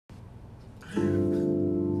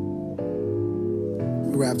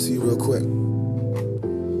rap to you real quick.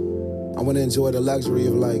 I want to enjoy the luxury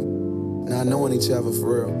of like not knowing each other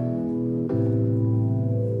for real.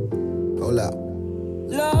 Hold up.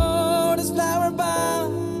 Lord is flower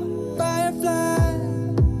bound, firefly.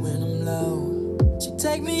 When I'm low, she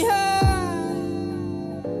take me high.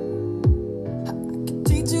 I can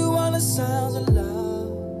teach you all the sounds of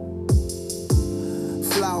love.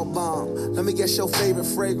 Flower bomb, let me guess your favorite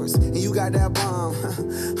fragrance. And you got that bomb.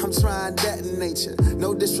 I'm trying that in nature.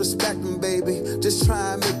 No disrespecting, baby. Just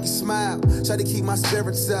try and make you smile. Try to keep my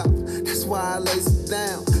spirits up. That's why I lays it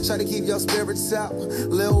down. Try to keep your spirits up.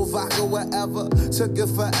 Lil vodka, whatever. Took it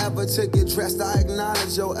forever to get dressed. I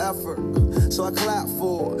acknowledge your effort. So I clap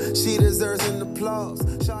for her. She deserves an applause.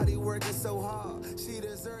 Shawty working so hard. She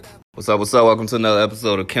deserves that. What's up, what's up? Welcome to another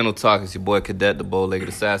episode of Kennel Talk. It's your boy Cadet, the bow-legged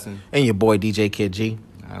assassin. And your boy DJ Kid G.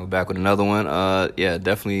 All right, we're back with another one. Yeah,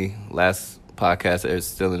 definitely last podcast is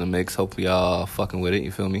still in the mix. Hopefully y'all fucking with it,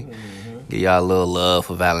 you feel me? Mm-hmm. Get y'all a little love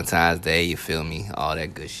for Valentine's Day, you feel me? All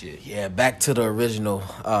that good shit. Yeah, back to the original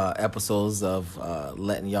episodes of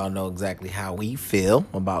letting y'all know exactly how we feel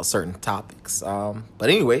about certain topics. But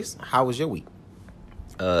anyways, how was your week?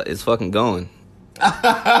 It's fucking going.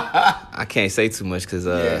 I can't say too much because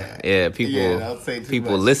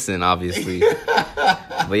people listen, obviously.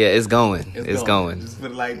 But yeah, it's going. It's going. Just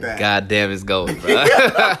put it like that. God damn, it's going, bro.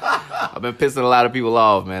 I've been pissing a lot of people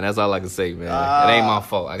off, man. That's all I can say, man. It ain't my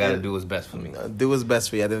fault. I got to do what's best for me. Do what's best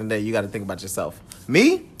for you. At the end of the day, you got to think about yourself.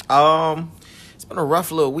 Me? It's been a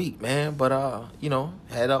rough little week, man. But,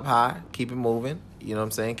 head up high. Keep it moving. You know what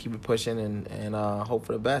I'm saying? Keep it pushing and hope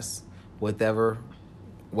for the best. Whatever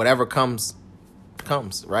comes,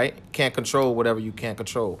 right? Can't control whatever you can't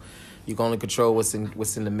control. You can only control what's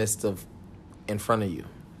in the midst of in front of you.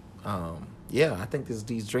 I think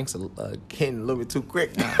these drinks are getting a little bit too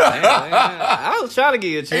quick. I was trying to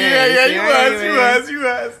give you a chance. You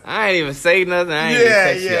was. I ain't even say nothing. I ain't even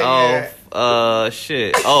cut shit off.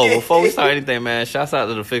 Shit. Oh, before we start anything, man, shouts out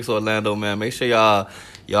to the Fix Orlando, man. Make sure y'all,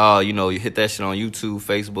 you hit that shit on YouTube,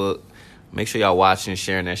 Facebook. Make sure y'all watching and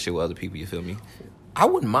sharing that shit with other people, you feel me? I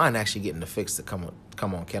wouldn't mind actually getting the Fix to come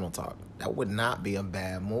on Kennel Talk. That would not be a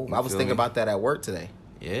bad move. I was thinking about that at work today.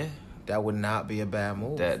 Yeah. That would not be a bad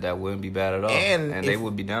move. That wouldn't be bad at all. And they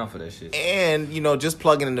would be down for that shit. And, just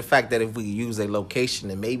plugging in the fact that if we use a location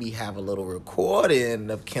and maybe have a little recording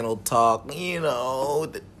of Kennel Talk,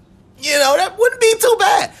 that wouldn't be too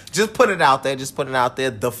bad. Just put it out there.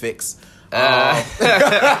 The Fix.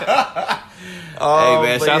 Hey,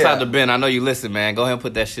 man, shouts out to Ben. I know you listen, man. Go ahead and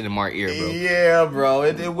put that shit in my ear, bro. Yeah, bro.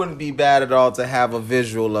 It wouldn't be bad at all to have a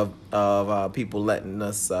visual of people letting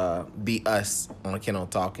us be us on Kennel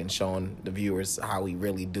Talk and showing the viewers how we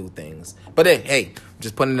really do things. But hey,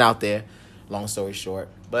 just putting it out there. Long story short.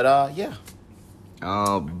 But, yeah.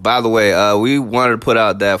 By the way, we wanted to put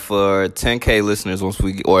out that for 10K listeners once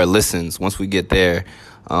we get there,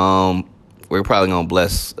 we're probably going to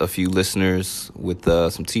bless a few listeners with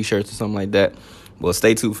some T-shirts or something like that. Well,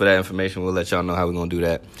 stay tuned for that information. We'll let y'all know how we're going to do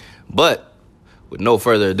that. But with no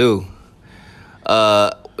further ado,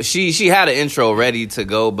 she had an intro ready to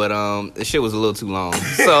go, but the shit was a little too long.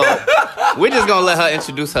 So we're just going to let her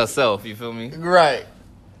introduce herself. You feel me? Right.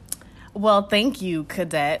 Well, thank you,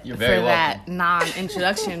 Cadet, for that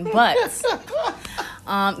non-introduction. But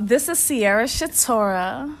this is Sierra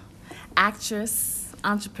Shatora, actress,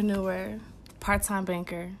 entrepreneur, part-time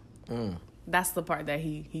banker. That's the part that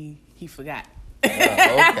he forgot. Okay.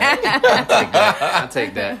 I'll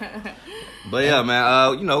take that. But yeah,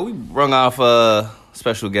 man, we brung off a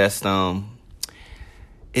special guest.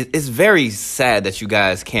 It's very sad that you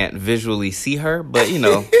guys can't visually see her, but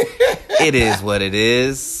it is what it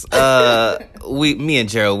is. Me and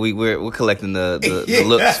Gerald, we're collecting the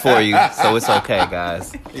looks for you, so it's okay,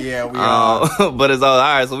 guys. Yeah, we are. But it's all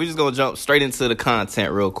right. So we're just gonna jump straight into the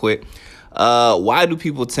content real quick. Why do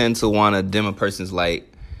people tend to want to dim a person's light?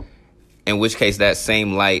 In which case, that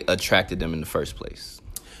same light attracted them in the first place.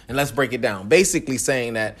 And let's break it down. Basically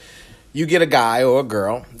saying that you get a guy or a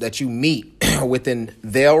girl that you meet within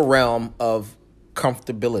their realm of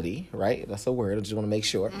comfortability, right? That's a word. I just want to make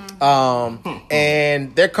sure.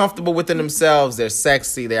 And they're comfortable within themselves. They're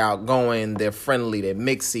sexy. They're outgoing. They're friendly. They're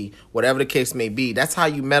mixy. Whatever the case may be. That's how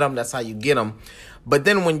you met them. That's how you get them. But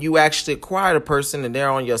then when you actually acquire the person and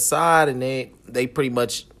they're on your side and they pretty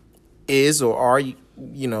much is or are,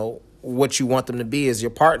 what you want them to be as your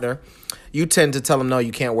partner, you tend to tell them, no,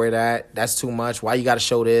 you can't wear that. That's too much. Why you got to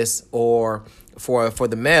show this? Or for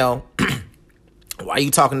the male, why are you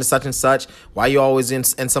talking to such and such? Why you always in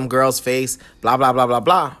some girl's face? Blah, blah, blah, blah,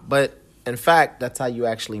 blah. But in fact, that's how you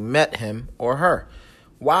actually met him or her.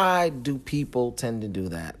 Why do people tend to do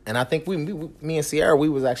that? And I think me and Sierra, we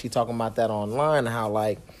was actually talking about that online, how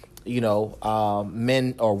like,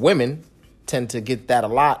 men or women tend to get that a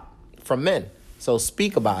lot from men. So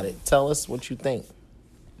speak about it. Tell us what you think.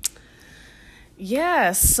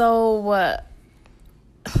 Yeah, so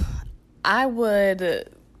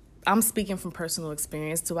I'm speaking from personal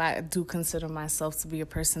experience. I do consider myself to be a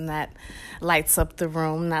person that lights up the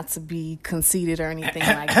room, not to be conceited or anything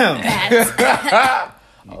like that.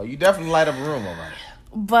 Oh, you definitely light up a room, all right.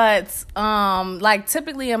 But like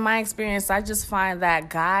typically in my experience, I just find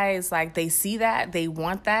that guys, like, they see that, they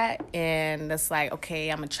want that, and it's like, okay,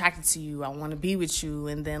 I'm attracted to you, I want to be with you,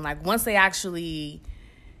 and then like once they actually,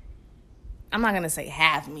 I'm not gonna say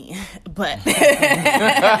have me, but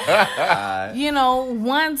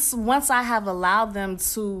once I have allowed them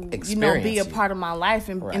to be a part of my life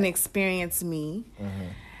and experience me,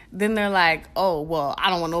 then they're like, oh well, I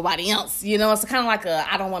don't want nobody else. It's kind of like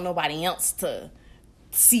I don't want nobody else to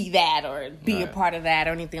see that or be a part of that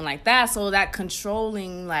or anything like that. So that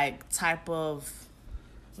controlling like type of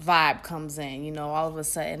vibe comes in, all of a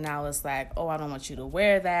sudden now it's like, oh, I don't want you to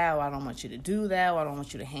wear that, or I don't want you to do that, or I don't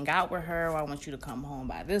want you to hang out with her, or I want you to come home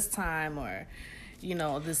by this time, or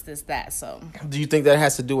this, that. So do you think that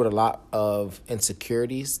has to do with a lot of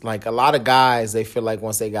insecurities? Like a lot of guys, they feel like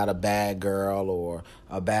once they got a bad girl or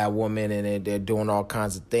a bad woman and they're doing all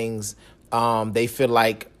kinds of things, they feel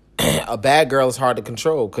like a bad girl is hard to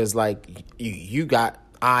control because like you got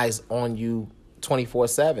eyes on you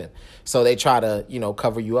 24/7. So they try to,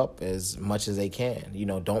 cover you up as much as they can.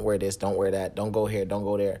 Don't wear this, don't wear that, don't go here, don't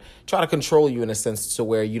go there. Try to control you in a sense to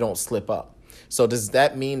where you don't slip up. So does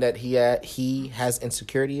that mean that he has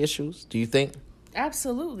insecurity issues, do you think?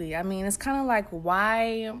 Absolutely. I mean, it's kind of like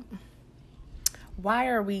why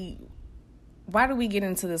do we get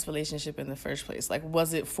into this relationship in the first place? Like,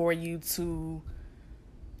 was it for you to...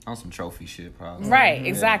 On some trophy shit, probably. Right,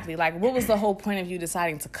 exactly. Like, what was the whole point of you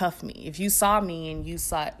deciding to cuff me? If you saw me and you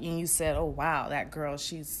said, oh, wow, that girl,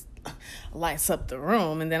 she's lights up the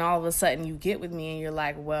room. And then all of a sudden you get with me and you're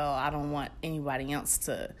like, well, I don't want anybody else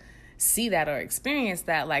to see that or experience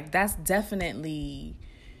that. Like, that's definitely,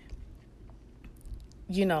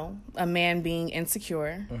 a man being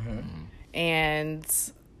insecure. And...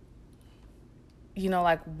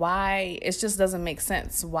 like why it just doesn't make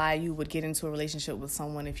sense why you would get into a relationship with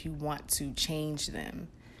someone if you want to change them,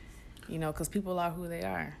 because people are who they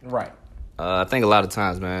are. Right. I think a lot of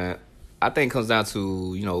times, man, I think it comes down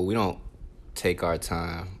to, we don't take our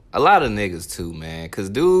time. A lot of niggas too, man, because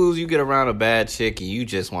dudes, you get around a bad chick and you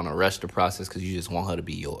just want to rush the process because you just want her to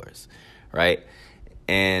be yours, right?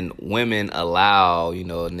 And women allow,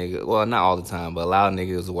 nigga, well, not all the time, but allow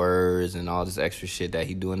niggas words and all this extra shit that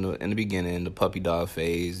he do in the beginning, the puppy dog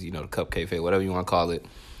phase, the cupcake phase, whatever you want to call it.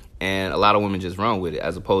 And a lot of women just run with it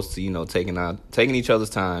as opposed to, taking each other's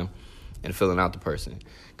time and filling out the person.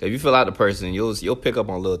 Because if you fill out the person, you'll pick up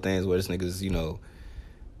on little things where this nigga's,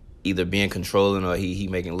 either being controlling or he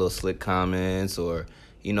making little slick comments or...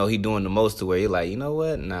 he doing the most to where you're like, you know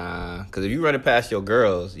what? Nah. Because if you run it past your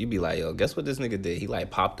girls, you be like, yo, guess what this nigga did? He,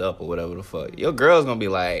 like, popped up or whatever the fuck. Your girl's going to be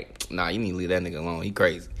like, nah, you need to leave that nigga alone. He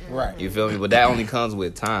crazy. Right. You feel me? But that only comes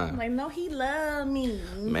with time. Like, no, he love me.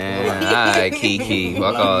 Man, all right, Kiki.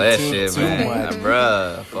 Fuck all that shit, man.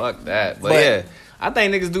 Bruh, fuck that. But, yeah, I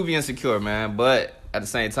think niggas do be insecure, man. But at the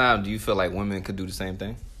same time, do you feel like women could do the same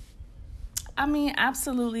thing? I mean,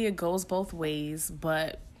 absolutely. It goes both ways.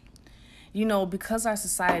 But... because our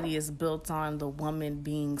society is built on the woman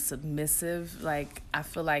being submissive, like, I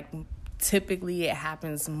feel like typically it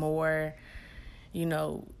happens more,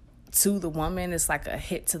 to the woman. It's like a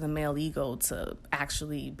hit to the male ego to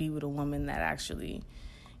actually be with a woman that actually,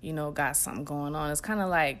 got something going on. It's kind of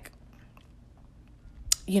like,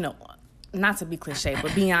 not to be cliche,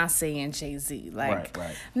 but Beyonce and Jay-Z. Like,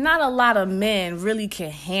 Not a lot of men really can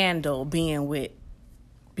handle being with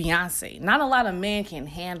Beyonce. Not a lot of men can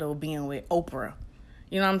handle being with Oprah.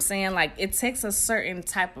 You know what I'm saying? Like, it takes a certain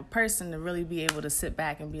type of person to really be able to sit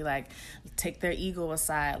back and be like, take their ego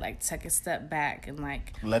aside, like, take a step back and,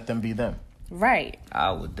 like... let them be them. Right.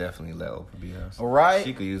 I would definitely let Oprah be her. Right.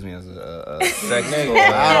 She could use me as a sex toy.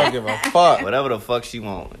 I don't give a fuck. Whatever the fuck she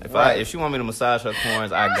want. If she want me to massage her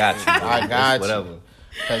corns, I got you. I got you. Whatever.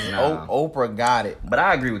 Because Oprah got it. But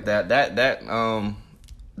I agree with that.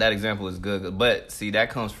 That example is good, but see, that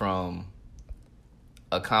comes from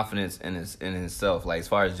a confidence in himself, like as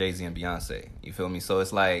far as Jay-Z and Beyonce, you feel me? So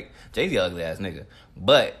it's like Jay-Z ugly ass nigga,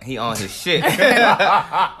 but he on his shit. I'm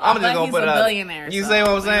just gonna put it out. Billionaire, you say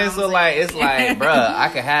what I'm saying? So like, it's like, bruh, I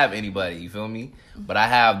could have anybody, you feel me? But I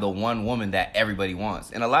have the one woman that everybody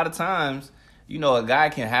wants, and a lot of times, you know, a guy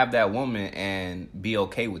can have that woman and be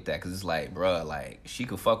okay with that because it's like, bruh, like, she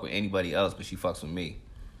could fuck with anybody else, but she fucks with me.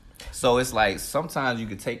 So it's like sometimes you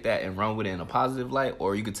could take that and run with it in a positive light,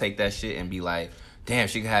 or you could take that shit and be like, damn,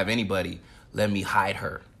 she could have anybody. Let me hide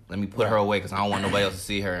her. Let me put her away because I don't want nobody else to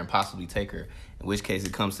see her and possibly take her. In which case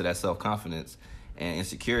it comes to that self-confidence and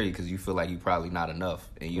insecurity because you feel like you're probably not enough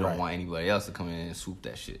and you don't want anybody else to come in and swoop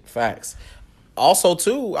that shit. Facts. Also,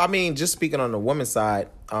 too, I mean, just speaking on the woman's side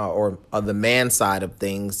or the man side of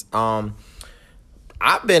things, I've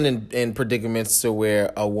been in predicaments to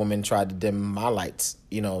where a woman tried to dim my lights,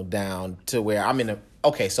 you know, down to where I'm in a...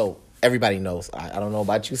 Okay, so everybody knows. I don't know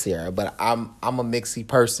about you, Sierra, but I'm a mixy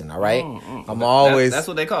person, all right? I'm always... That's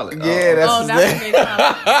what they call it. Yeah, that's what they call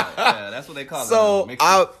it. Yeah, that's what they call it. So,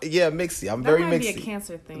 mixy. I'm very mixy. That might be a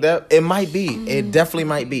cancer thing. It might be. It definitely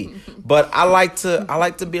might be. But I like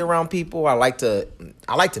to be around people. I like to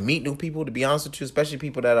meet new people, to be honest with you, especially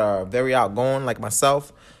people that are very outgoing like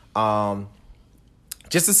myself.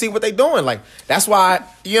 Just to see what they doing. Like, that's why,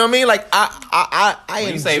 you know what I mean? Like,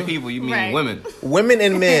 when you say people, you mean women. Women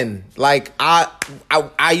and men. Like,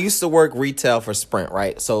 I used to work retail for Sprint,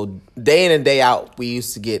 right? So, day in and day out, we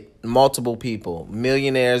used to get multiple people,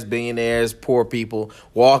 millionaires, billionaires, poor people,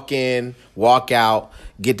 walk in, walk out,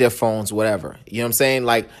 get their phones, whatever. You know what I'm saying?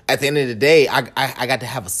 Like, at the end of the day, I got to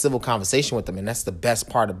have a civil conversation with them. And that's the best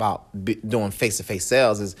part about doing face-to-face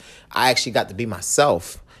sales is I actually got to be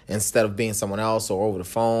myself instead of being someone else or over the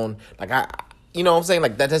phone. Like, you know what I'm saying?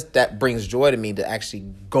 Like, that brings joy to me to actually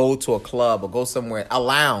go to a club or go somewhere, a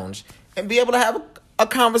lounge, and be able to have a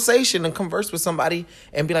conversation and converse with somebody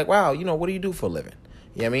and be like, wow, you know, what do you do for a living?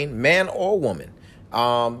 You know what I mean? Man or woman.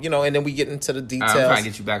 You know, and then we get into the details. I'm trying to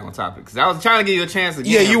get you back on topic because I was trying to give you a chance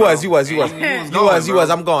again. Yeah, you was. You was.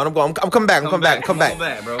 I'm going. I'm coming back. Come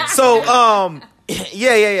back, bro. So,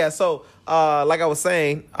 yeah. So, like I was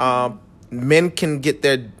saying, men can get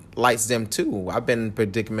their lights dimmed too. I've been in a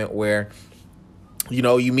predicament where, you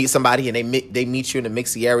know, you meet somebody and they meet you in a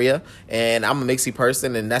mixy area, and I'm a mixy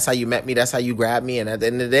person, and that's how you met me. That's how you grabbed me. And at the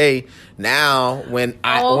end of the day, now when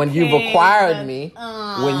you've acquired me, what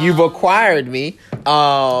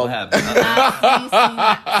happened?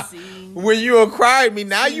 When you acquired me,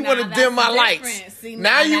 now you want to dim my lights.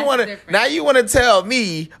 Now you want to tell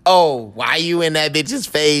me, oh, why you in that bitch's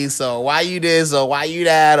face, or why you this, or why you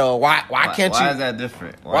that, or why can't you? Why is that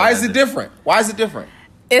different? Why is it different? Why is it different?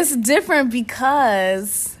 It's different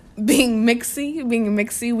because being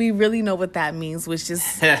mixy, we really know what that means, which is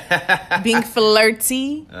being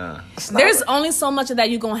flirty. There's only so much of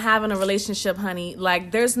that you're going to have in a relationship, honey.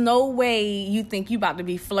 Like, there's no way you think you about to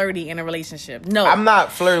be flirty in a relationship. No. I'm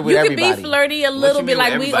not flirty with everybody. You could be flirty a little bit.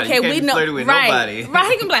 Like, we know. Flirty with nobody.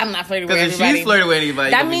 Right. He can be like, I'm not flirty with everybody. Because if she's flirting with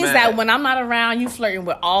anybody, that means that when I'm not around, you flirting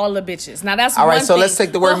with all the bitches. Now, that's all right, so let's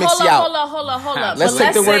take the word mixy out. Hold up. Let's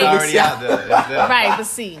take the word mixy out. Right, but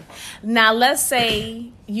see. Now, let's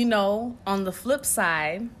say, you know, on the flip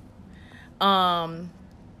side,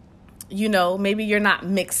 you know, maybe you're not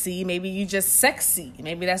mixy, maybe you just sexy.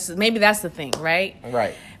 Maybe that's the thing, right?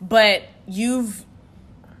 Right. But you've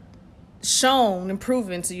shown and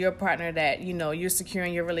proven to your partner that, you know, you're secure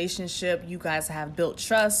in your relationship, you guys have built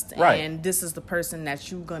trust, and this is the person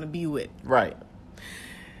that you're going to be with. Right.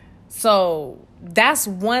 So that's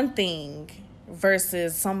one thing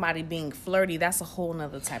versus somebody being flirty. That's a whole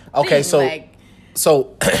nother type of thing. Okay,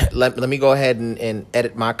 so let me go ahead and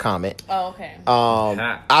edit my comment. Oh, okay.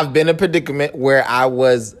 I've been in a predicament where I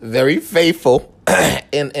was very faithful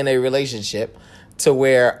in a relationship to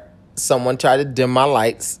where someone tried to dim my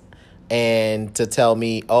lights and to tell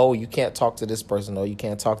me, oh, you can't talk to this person, or you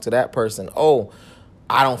can't talk to that person. Oh,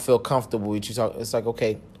 I don't feel comfortable with you talking. It's like,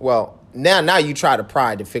 okay, well, now you try to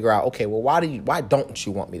pry to figure out, okay, well, why don't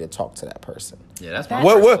you want me to talk to that person? Yeah, that's my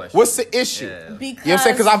first question. What's the issue? Yeah. Because, you know what I'm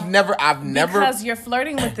saying? Because I've never because you're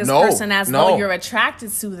flirting with this person as though you're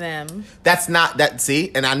attracted to them. That's not that.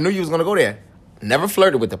 See, and I knew you was gonna go there. Never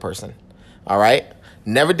flirted with the person. All right,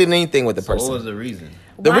 never did anything with the person. What was the reason?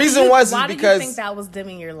 The reason was why because do you think that was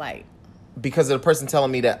dimming your light? Because of the person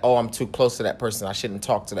telling me that, oh, I'm too close to that person, I shouldn't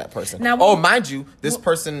talk to that person. Now, mind you, this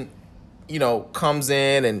person, you know, comes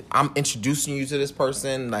in and I'm introducing you to this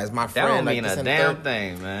person as my friend. That don't mean like a damn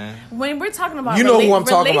thing, man. When we're talking about who I'm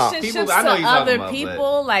talking about. Relationships I know to you're other talking about,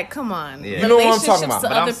 people, like, come on. Yeah. You know what I'm talking about.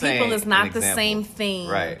 Relationships to But other people is not the same thing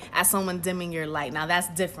right. as someone dimming your light. Now, that's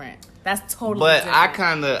different. That's totally but different.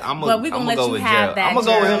 I'm going to go with Gerald. I'm going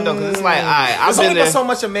to go with him, though, because it's like, all right, I've been been there. there. So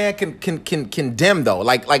much a man can dim, though.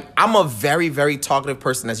 Like I'm a very, very talkative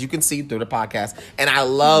person, as you can see through the podcast, and I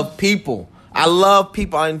love people. I love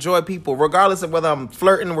people. I enjoy people, regardless of whether I'm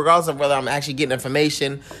flirting, regardless of whether I'm actually getting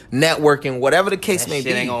information, networking, whatever the case may be.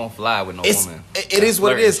 Shit ain't gonna fly with no woman. It is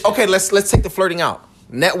what it is. Okay, let's take the flirting out.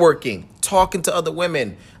 Networking, talking to other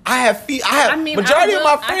women. Majority of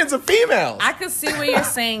my friends are females. I could see what you're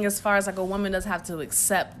saying as far as like a woman does have to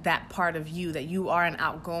accept that part of you, that you are an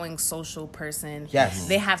outgoing social person. Yes.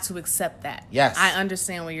 They have to accept that. Yes. I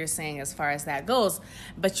understand what you're saying as far as that goes.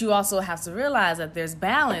 But you also have to realize that there's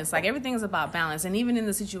balance. Like everything is about balance. And even in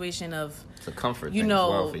the situation of, it's a comfort you thing know, as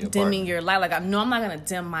well for your dimming partner. your light. Like, I'm not going to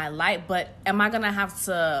dim my light, but am I going to have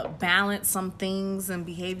to balance some things and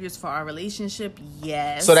behaviors for our relationship?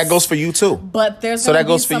 Yes. So that goes for you too. But there's going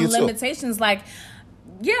to be some limitations. Like,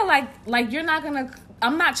 yeah, like you're not going to,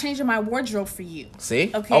 I'm not changing my wardrobe for you. See?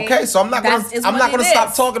 Okay, so I'm not going to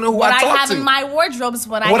stop talking to who I talk to. What I have in my wardrobe is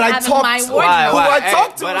what I have in my wardrobe. Who I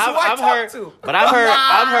talk to is who I talk to. But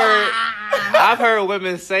I've heard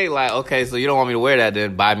women say like, okay, so you don't want me to wear that,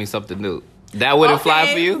 then buy me something new. That wouldn't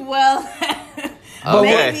fly for you? Well,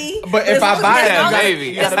 maybe. But if I buy it,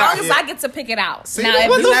 maybe. As long as I get to pick it out. See, now, that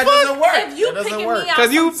doesn't work. If you picking me out,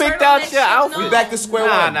 because you picked out your outfit. We back to square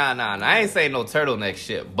one. Nah. I ain't saying no turtleneck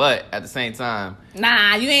shit, but at the same time,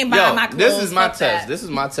 nah, you ain't buying my clothes. This is my test. This is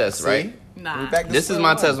my test, right? Nah. This is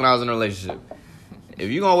my test when I was in a relationship.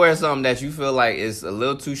 If you gonna wear something that you feel like is a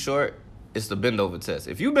little too short, it's the bend over test.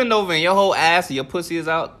 If you bend over and your whole ass and your pussy is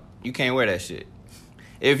out, you can't wear that shit.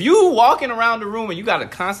 If you walking around the room and you gotta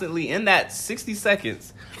constantly, in that 60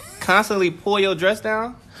 seconds, constantly pull your dress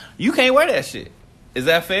down, you can't wear that shit. Is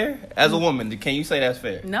that fair? As a woman, can you say that's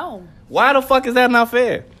fair? No. Why the fuck is that not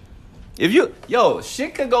fair? If you,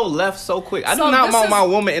 shit could go left so quick. I do not want my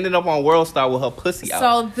woman ending up on World Star with her pussy out.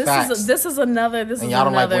 So this is another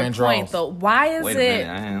point though. Why is Wait it? A minute,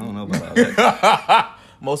 I don't know about that.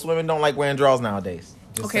 Most women don't like wearing drawers nowadays.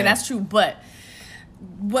 Just saying. That's true, but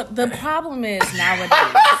what the problem is nowadays.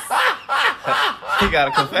 You got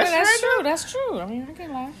a confession? That's true. I mean, I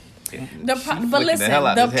can't lie. But listen,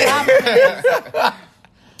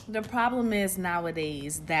 the problem is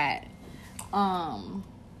nowadays that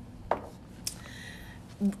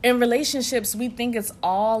in relationships we think it's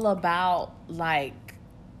all about like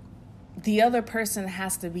the other person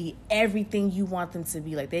has to be everything you want them to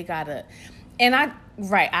be. Like they gotta, and I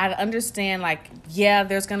understand like, yeah,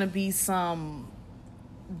 there's gonna be some,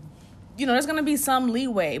 there's gonna be some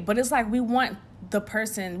leeway, but it's like we want to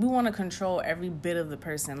control every bit of the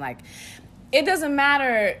person. Like, it doesn't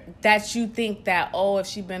matter that you think that, if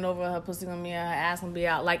she bend over, her pussy gonna be out, her ass gonna be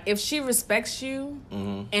out. Like, if she respects you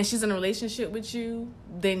and she's in a relationship with you,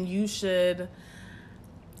 then you should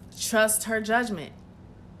trust her judgment.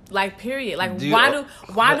 Like, period. Like,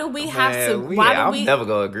 why do we have to? I'm never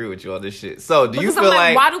gonna agree with you on this shit. So, do you feel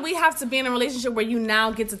like why do we have to be in a relationship where you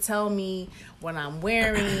now get to tell me what I'm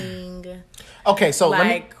wearing? Okay, so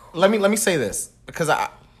let me say this, because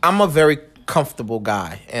I'm a very comfortable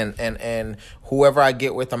guy, and whoever I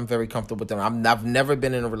get with, I'm very comfortable with them. I've never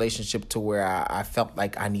been in a relationship to where I felt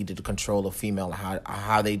like I needed to control a female,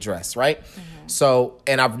 how they dress, right? Mm-hmm. So,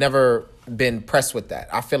 and I've never been pressed with that.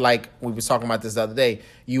 I feel like we were talking about this the other day.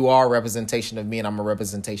 You are a representation of me, and I'm a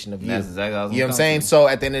representation of you. That's exactly what I was you know what I'm saying? So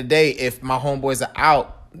at the end of the day, if my homeboys are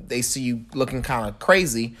out, they see you looking kind of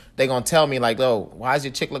crazy, they gonna tell me like, why is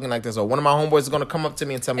your chick looking like this? Or one of my homeboys is gonna come up to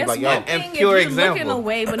me and tell me like, and pure example. Looking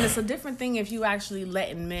away, but it's a different thing if you actually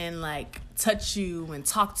letting men like touch you and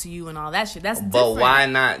talk to you and all that shit. That's different. But why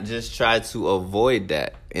not just try to avoid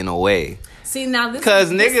that in a way? See, now this because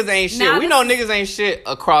niggas ain't shit. We know niggas ain't shit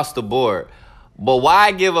across the board. But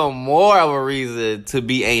why give them more of a reason to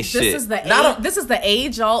be ain't shit? This is the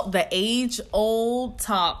age old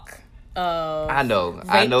talk. I know what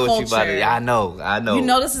you about to. I know. You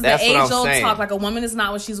know, this is the age old talk. Like, a woman is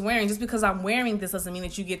not what she's wearing. Just because I'm wearing this doesn't mean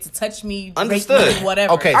that you get to touch me. Understood. Me,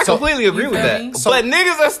 whatever. Okay, I completely agree with that. So, but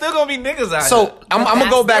niggas are still gonna be niggas out here. So I'm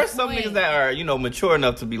gonna go back. There's some niggas that are mature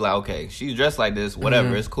enough to be like, okay, she's dressed like this.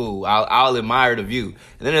 Whatever, it's cool. I'll admire the view.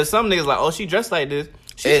 And then there's some niggas like, she dressed like this.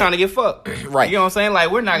 She's trying to get fucked. Right. You know what I'm saying?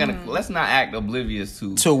 Like, we're not gonna let's not act oblivious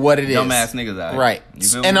to what it is. Dumbass niggas out here. Right.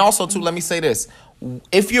 And also too, let me say this.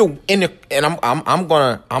 If you're in the, and I'm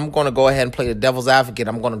gonna go ahead and play the devil's advocate.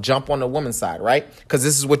 I'm gonna jump on the woman's side, right? Because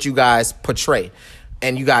this is what you guys portray,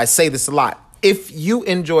 and you guys say this a lot. If you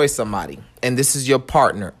enjoy somebody and this is your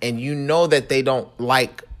partner, and you know that they don't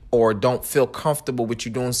like or don't feel comfortable with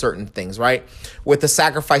you doing certain things, right? With the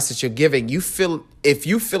sacrifice that you're giving, if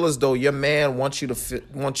you feel as though your man wants you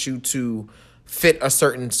to fit a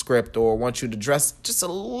certain script or wants you to dress just a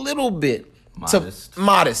little bit.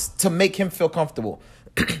 Modest to make him feel comfortable.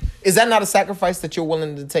 Is that not a sacrifice that you're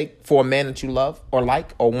willing to take for a man that you love or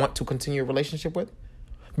like or want to continue a relationship with?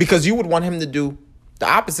 Because you would want him to do the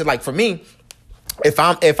opposite. Like for me, if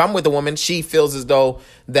I'm with a woman, she feels as though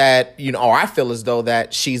that, you know, or I feel as though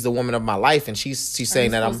that she's the woman of my life, and she's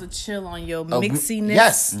saying that I'm supposed to chill on your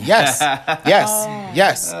mixiness.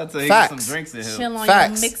 Yes. I'll tell you, Facts. some drinks in him. Chill on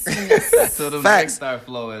Facts. your mixiness. So the Facts. drinks start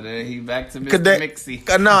flowing, and he back to Mr. Mixy.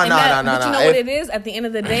 No. But you know what it is? At the end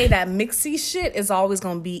of the day, that mixy shit is always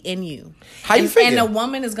going to be in you. How you figure? And a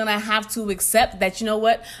woman is going to have to accept that, you know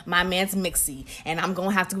what? My man's mixy. And I'm going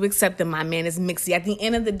to have to accept that my man is mixy. At the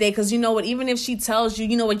end of the day, because you know what? Even if she tells you,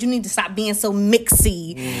 you know what? You need to stop being so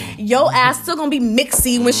mixy. Your ass still going to be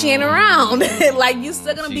mixy when she ain't around. Like, you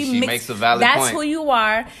still going to be mixy. Makes a valid that's point. Who you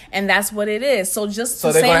are, and that's what it is. So just So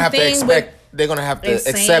the they're same gonna have thing to expect. They're gonna have to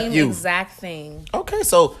accept you. Exact thing. Okay,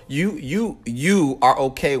 so you are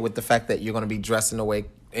okay with the fact that you're gonna be dressed in a way,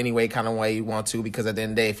 any way, kind of way you want to, because at the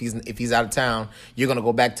end of the day, if he's out of town, you're gonna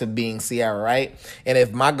go back to being Sierra, right? And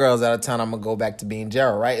if my girl's out of town, I'm gonna go back to being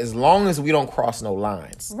Gerald, right? As long as we don't cross no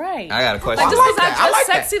lines. Right. I got a question. Like, just because that. I I like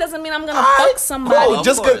dress sexy that. doesn't mean I'm gonna fuck somebody. Cool.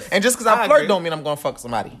 Just because I flirt agree. don't mean I'm gonna fuck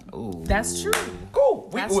somebody. Ooh. That's true. Cool.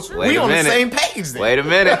 That's true. Wait We a on the minute. same page then. Wait a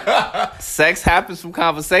minute. Sex happens from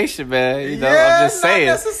conversation, man. You know, Yeah, I'm just saying.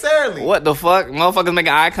 not necessarily. What the fuck? Motherfuckers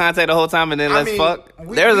making eye contact the whole time and then let's fuck.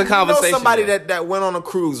 There's a conversation. You know somebody there. that went on a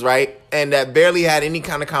cruise, right? And that barely had any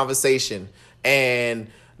kind of conversation. And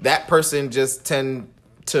that person just tend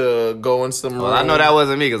to go in some Well, I know that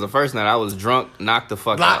wasn't me because the first night I was drunk, knocked the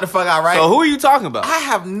fuck out. Knocked the fuck out, right? So who are you talking about? I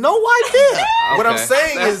have no idea. What I'm Okay,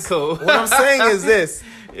 saying that's is cool. What I'm saying is this.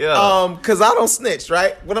 Yeah. Because I don't snitch,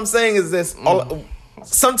 right? What I'm saying is this.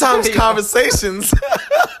 Sometimes conversations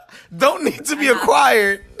don't need to be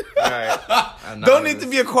acquired. Right. I know Don't this. need to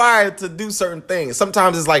be acquired to do certain things.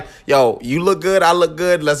 Sometimes it's like, yo, you look good, I look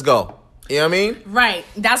good, let's go. You know what I mean? Right.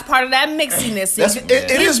 That's part of that mixiness.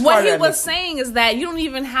 It is what part he of that was mixing. saying is that you don't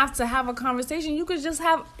even have to have a conversation. You could just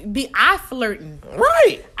be eye flirting,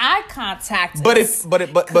 Right. eye contact. But is- but take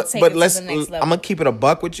it to let's. the next I'm level. gonna keep it a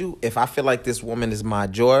buck with you. If I feel like this woman is my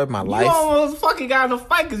joy, my You life, almost fucking got in a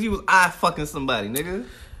fight because you was eye fucking somebody, nigga.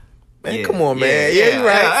 man, Yeah, come on, man. yeah, Yeah, you're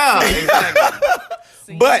right. Yeah,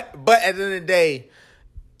 exactly. But at the end of the day,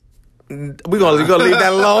 we're gonna leave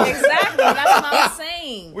that alone. Exactly. That's what I'm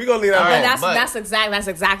saying. We're gonna leave that All alone. right. But but- that's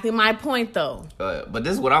exactly my point, though. But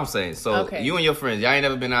this is what I'm saying. So Okay. you and your friends, y'all ain't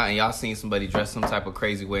never been out and y'all seen somebody dressed some type of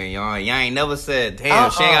crazy way, and y'all ain't never said,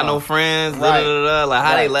 "Damn, she ain't got no friends." Right. Like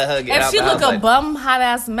how they Right. let her get If out she the look house a like- bum hot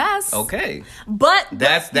ass mess, Okay. But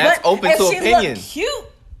That's but open if to she opinion. Look cute.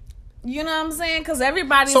 You know what I'm saying? Because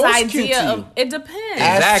everybody's So what's cute idea to you? of it depends.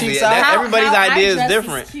 Ass Exactly. cheeks out. Everybody's How I idea is dress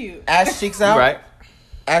different. cute. Ass cheeks out. Right.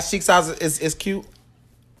 Ass cheeks out is cute.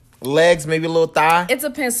 Legs, maybe a little thigh. It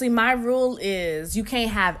depends. See, my rule is you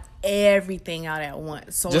can't have everything out at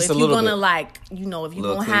once. So Just if a you're little gonna bit. if you're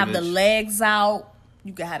Little gonna have the cleavage. legs out,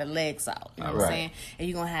 you can have the legs out. You know what Right. I'm saying? If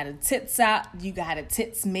you're gonna have the tits out, you got the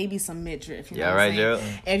tits, maybe some midriff. You know Yeah, what right, I'm Gerald.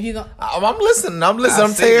 saying? If you're gonna I'm listening. I'm I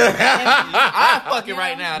see telling you. I'm fucking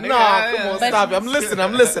right now, nigga. No, come on, But- stop it.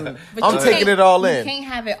 I'm listening. But I'm you taking can't- it all You in. can't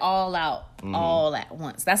have it all out all at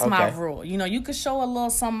once. That's my Okay. rule. You know, you could show a little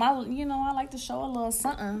something. I like to show a little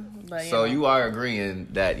something. But So you are agreeing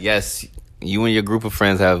that yes, you and your group of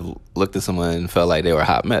friends have looked at someone and felt like they were a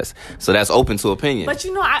hot mess. So that's open to opinion. But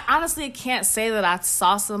you know, I honestly can't say that I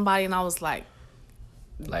saw somebody and I was like,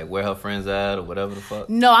 like where her friends at or whatever the fuck.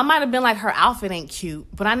 no, I might have been like, her outfit ain't cute.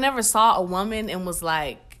 But I never saw a woman and was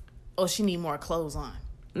like, oh, she need more clothes on.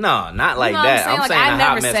 No, not like You know what that. I'm I'm saying? saying I a never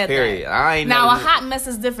hot mess. said Period. that. I ain't Now, never, a hot mess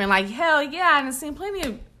is different. Like, hell yeah, I done seen plenty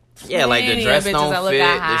of Yeah, like the plenty dress of bitches that don't look fit, a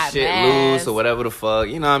the hot shit mess. loose or whatever the fuck.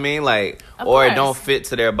 You know what I mean? Like, Of or it course. don't fit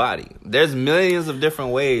to their body. There's millions of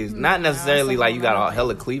different ways. Not necessarily that's a like you whole got nother all thing.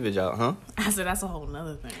 hella cleavage out, huh? I said, that's a whole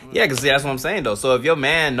nother thing. Yeah, because that's what I'm saying though. So if your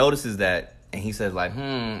man notices that and he says like,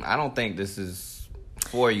 I don't think this is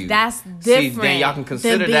for you. That's different. See, then y'all can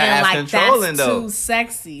consider than being that as like, controlling that's though. too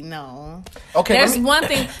sexy. No. Okay, There's let me- one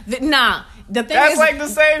thing. Nah. The thing That's is, like the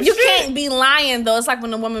same you shit. can't be lying though. It's like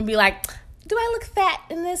when a woman be like, "Do I look fat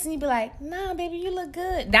in this?" And you be like, "Nah, baby, you look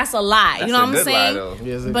good." That's a lie. That's you know a what I'm good lie, saying? though.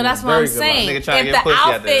 Yes, But that's what I'm very good lie. saying. Nigga If trying to the get pussy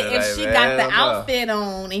out outfit, there, if like, she man, got the no. outfit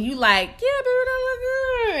on, and you like, "Yeah, baby, it don't look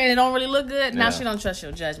good," and it don't really look good, now Yeah. she don't trust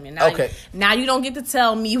your judgment. Now, Okay. now you don't get to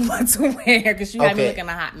tell me what to wear because you had me looking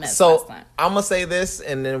a hot mess So last time. I'm gonna say this,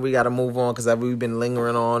 and then we got to move on because we've been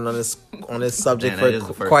lingering on this subject Man, that is the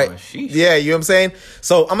for first quite. one. Sheesh. Yeah, you know what I'm saying.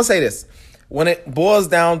 So I'm gonna say this: when it boils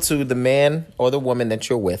down to the man or the woman that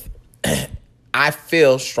you're with, I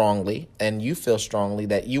feel strongly, and you feel strongly,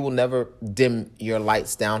 that you will never dim your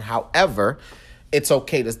lights down. However, it's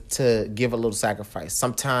okay to give a little sacrifice.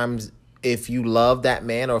 Sometimes if you love that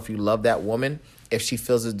man or if you love that woman, if she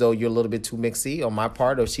feels as though you're a little bit too mixy on my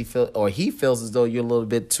part, or he feels as though you're a little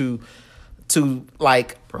bit too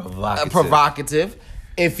like provocative.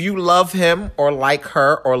 If you love him or like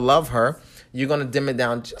her or love her, you're gonna dim it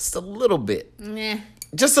down just a little bit. Nah.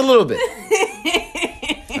 Just a little bit.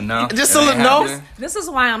 No, just a little. No. This is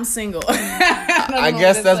why I'm single. I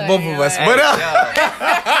guess that's both of us. But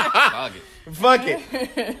fuck it.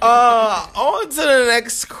 On to the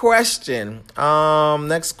next question.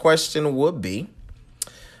 Next question would be,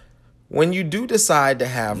 when you do decide to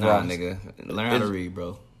have nigga, learn how to read,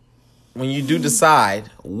 bro. When you do decide,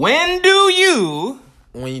 when you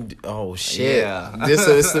when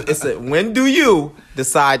do you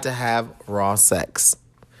decide to have raw sex?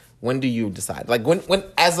 When do you decide? Like when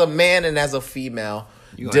as a man and as a female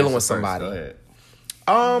dealing with somebody. Go ahead.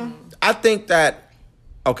 I think that,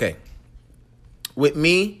 okay, with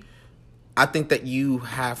me, I think that you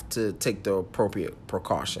have to take the appropriate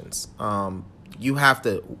precautions. You have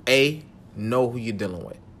to know who you're dealing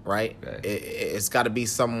with. Right, okay. It's got to be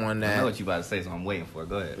someone that. I know what you about to say, so I'm waiting for it.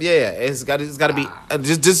 Go ahead. Yeah, it's got to be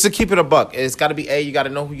just to keep it a buck. It's got to be you got to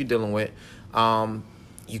know who you're dealing with.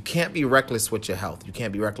 You can't be reckless with your health. You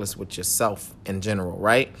can't be reckless with yourself in general,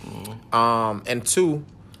 right? Mm-hmm. And two,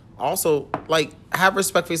 also like have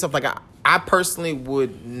respect for yourself. Like I personally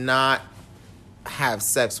would not have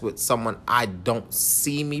sex with someone I don't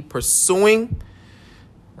see me pursuing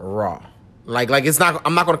raw. Like it's not.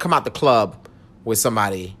 I'm not going to come out the club with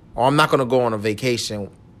somebody, or I'm not going to go on a vacation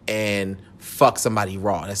and fuck somebody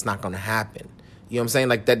raw. That's not going to happen. You know what I'm saying?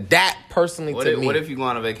 Like that personally to me. What if you go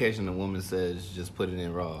on a vacation and a woman says just put it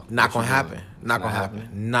in raw? Not going to happen. Not going to happen.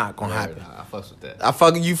 Not going to happen. I fucks with that.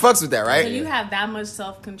 You fucks with that, right? So you have that much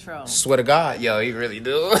self-control. Swear to God. Yo, you really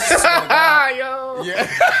do. Yo.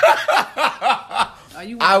 Yeah. Are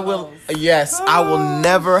you I will. Yes, I will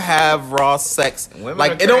never have raw sex. Women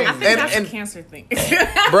like it don't. I think that's a cancer thing,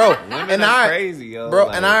 bro. Women are crazy, yo. Bro,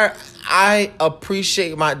 like, and I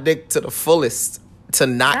appreciate my dick to the fullest to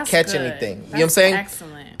not catch anything. You know what I'm saying?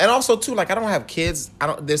 Excellent. And also too, like I don't have kids.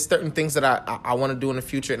 There's certain things that I want to do in the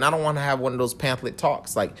future, and I don't want to have one of those pamphlet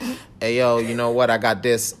talks like, "Hey yo, you know what? I got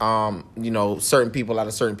this. Certain people out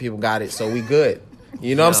of certain people got it, so we good."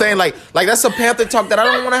 You know what I'm saying? Like that's a panther talk that I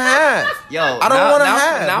don't want to have. Yo, I don't want to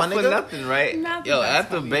have. Not my for nigga. nothing, right? Yo, at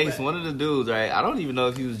the base, one of the dudes, right? I don't even know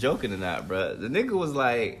if he was joking or not, bro. The nigga was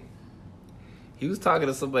like, he was talking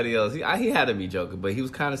to somebody else. He had to be joking, but he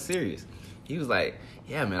was kind of serious. He was like,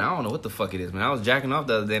 yeah, man, I don't know what the fuck it is, man. I was jacking off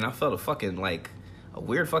the other day and I felt a fucking a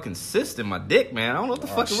weird fucking cyst in my dick, man. I don't know what the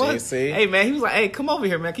fuck it was. See? Hey, man, he was like, hey, come over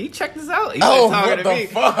here, man. Can you check this out? He was talking what to the me.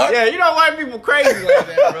 fuck? Yeah, you know white people crazy like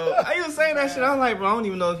that, bro. He was saying that shit. I was like, bro, I don't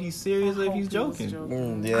even know if he's serious or if he's joking.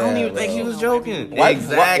 Yeah, I don't even think he was joking.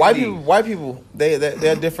 Exactly. White people,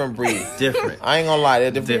 they're a different breed. Different. I ain't gonna lie,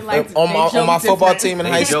 they're different. Like on my football team in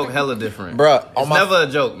high school, joke hella different, bro. It's never a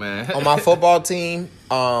joke, man. On my football team,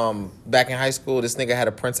 back in high school, this nigga had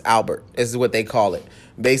a Prince Albert. Is what they call it.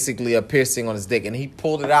 Basically, a piercing on his dick, and he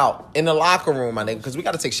pulled it out in the locker room, my nigga, because we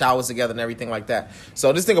got to take showers together and everything like that.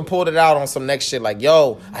 So this nigga pulled it out on some next shit, like,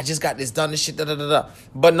 yo, I just got this done, this shit, da da da da.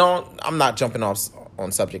 But no, I'm not jumping off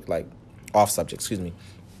subject. Excuse me.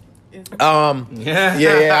 Yeah,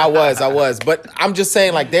 I was. But I'm just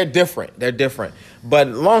saying, like, they're different. But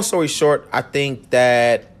long story short, I think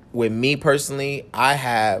that with me personally, I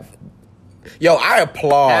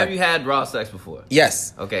applaud. Have you had raw sex before?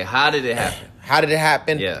 Yes. Okay, how did it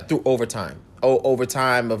happen? Yeah. Through overtime.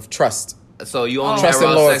 Overtime of trust. So you only Trust had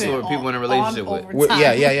and raw loyalty. sex with people in a relationship with?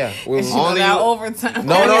 Yeah. Only overtime.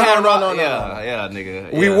 No. Yeah,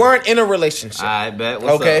 nigga. We weren't in a relationship. I bet.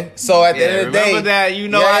 What's okay, up? so at the end of the day, remember that. You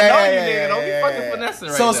know, I know you, nigga. Don't be fucking finessing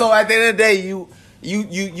right now. So at the end of the day,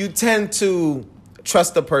 you tend to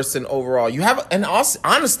trust the person overall. You have, and also,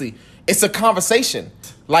 honestly, it's a conversation.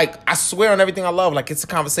 Like, I swear on everything I love, like, it's a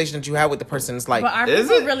conversation that you have with the person. It's like, but are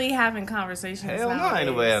people really having conversations? Hell no, ain't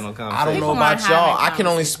nobody having no conversation. I don't know about y'all. I can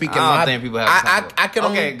only speak in my... I don't think people have I can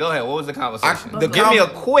only... Okay, go ahead. What was the conversation? Give me a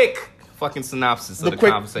quick fucking synopsis of the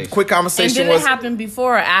conversation. Quick conversation was... And did it happen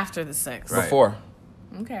before or after the sex? Right. Before.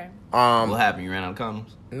 Okay. What happened? You ran out of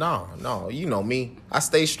condoms? No. You know me. I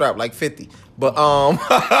stay strapped like 50. But, you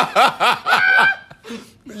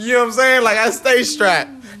know what I'm saying? Like, I stay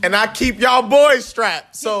strapped. And I keep y'all boys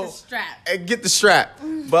strapped. So get the strap.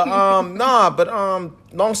 But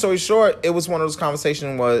long story short, it was one of those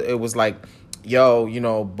conversations where it was like, yo, you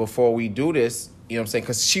know, before we do this, you know what I'm saying?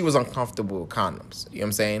 Because she was uncomfortable with condoms. You know what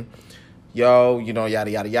I'm saying? yo, you know, yada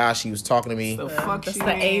yada yada. She was talking to me. That's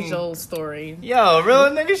the age-old story. Yo,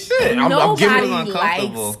 real nigga shit. I'm giving Nobody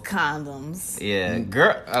likes condoms. Yeah,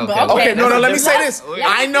 girl. Okay, no. Let me say this.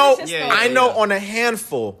 I know Yeah. on a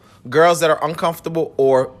handful girls that are uncomfortable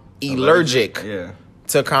or allergic. Yeah.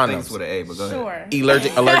 To condoms. Thanks with an A, but go ahead.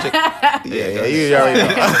 Allergic. Yeah, you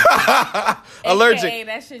already know. Allergic. AKA,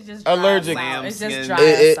 that shit just allergic. Out. It's just Skin.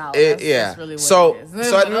 dry out. Yeah. Really so it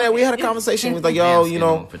is. after that, we had a conversation with like, yo, you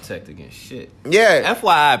know, don't protect against shit. Yeah.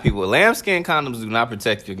 FYI, people, lambskin condoms do not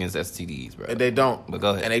protect you against STDs, bro. They don't. But go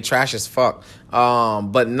ahead. And they trash as fuck.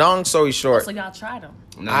 But long story short. So y'all tried them.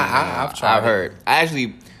 No, I've tried. I've heard. I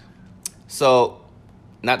actually. So,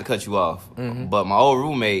 not to cut you off, but my old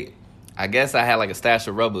roommate. I guess I had like a stash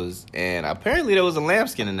of rubbers, and apparently there was a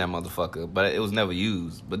lambskin in that motherfucker, but it was never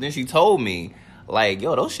used. But then she told me, like,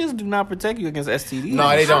 yo, those shits do not protect you against STDs. No,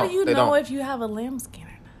 they don't. How do you they know don't. if you have a lambskin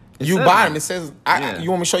or not? You buy them. It says,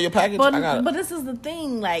 you want me to show you a package? But, I got it. but this is the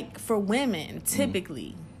thing, like, for women,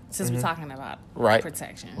 typically, since we're talking about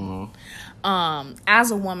protection,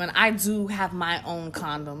 as a woman, I do have my own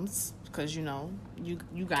condoms, because, you know, you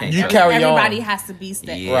guys, everybody has to be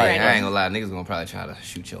ready. I ain't gonna lie, niggas gonna probably try to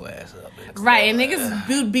shoot your ass up. Right, and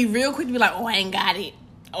niggas be real quick to be like, oh, I ain't got it.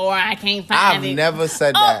 Or I can't find it. I've never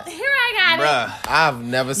said that. Oh, here I got it. I've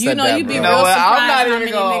never said that, You be bro. real surprised I'm not how even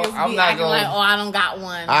many gonna- niggas I'm be not acting gonna- like, oh, I don't got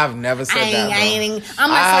one. I've never said that, bro. I'm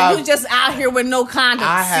like, so you just out here with no condoms.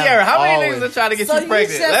 I have Sierra, how many always- niggas are trying to get So you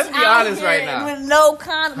pregnant? just Let's be out honest here right now. with no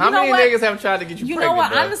condoms. How many niggas have tried to get you pregnant? You know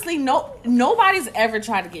what? Bro? Honestly, nobody's ever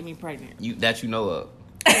tried to get me pregnant. That you know of.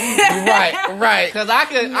 Right. Because I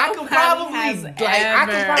could probably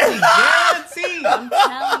guarantee. I'm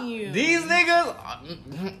telling you. These niggas,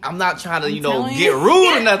 I'm not trying to, get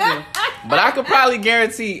rude or nothing, but I could probably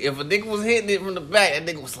guarantee if a nigga was hitting it from the back, that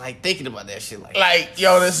nigga was like thinking about that shit Like,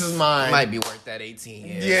 yo, this is mine. might be worth that 18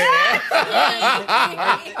 years. Yeah.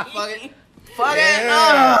 Fuck it.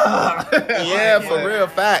 Yeah, for real,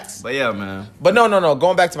 facts. But yeah, man. But no.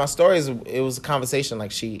 Going back to my stories, it was a conversation.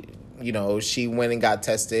 Like she went and got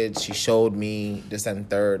tested. She showed me this and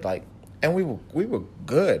third, like, and we were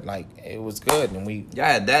good. Like it was good, and we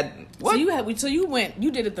had that. What? So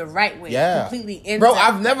you did it the right way. Yeah, completely in. Bro,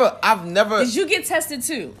 I've never. Did you get tested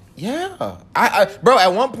too? Yeah, bro.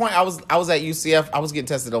 At one point, I was at UCF. I was getting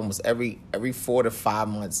tested almost every 4 to 5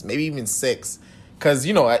 months, maybe even 6. Cause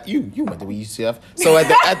you went to UCF, so at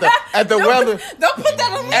the Wellness, don't put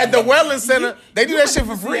that on me. At the Wellness Center, they do that shit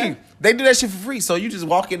for free. Yeah. They do that shit for free. So you just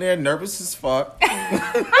walk in there nervous as fuck.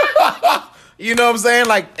 You know what I'm saying?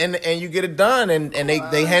 Like, and you get it done, and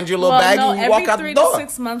they hand you a little bag and you walk out the door. Every 3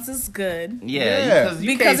 to 6 months is good. Yeah.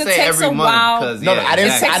 Because can't it say takes every a month. while. No, I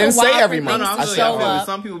didn't say every month. No, I said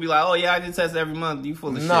some people be like, oh yeah, I did test every month. You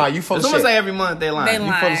full of shit. Nah, you full of shit. Someone say every month, they lying.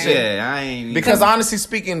 You full of shit. Yeah, I ain't. Because honestly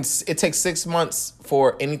speaking, it takes 6 months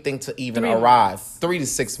for anything to even arrive. 3 to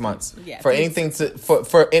 6 months. Yeah, for anything to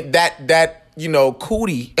for that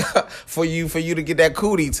cootie for you to get that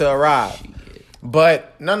cootie to arrive. Shit.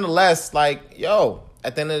 But nonetheless, like, yo,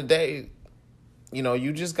 at the end of the day,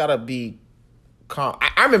 you just gotta be calm.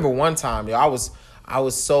 I remember one time, yo, I was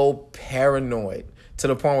so paranoid to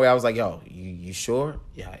the point where I was like, yo, you sure?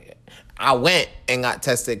 Yeah. I went and got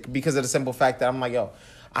tested because of the simple fact that I'm like, yo,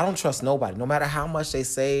 I don't trust nobody. No matter how much they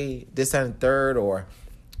say this and third, or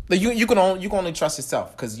you can only trust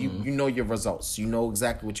yourself because you know your results. You know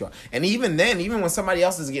exactly what you are. And even then, even when somebody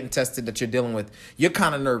else is getting tested that you're dealing with, you're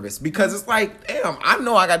kind of nervous because it's like, damn, I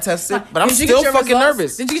know I got tested, but I'm still fucking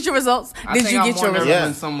nervous. Did you get your results? Did you get your results?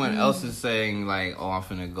 When someone else is saying like, oh, I'm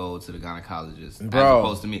finna go to the gynecologist, bro, as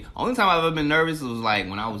opposed to me. Only time I've ever been nervous was like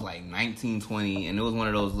when I was like 19, 20, and it was one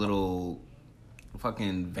of those little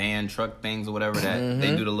fucking van truck things or whatever that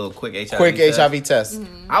they do the little quick HIV test.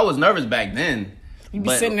 I was nervous back then. You be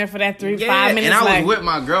sitting there for that 3 to 5 minutes. And I was with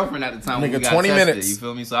my girlfriend at the time. When we got 20 tested, minutes. You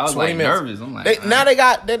feel me? So I was like nervous. I'm like, now they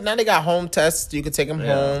got home tests. You can take them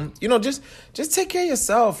home. Just take care of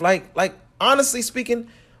yourself. Like honestly speaking,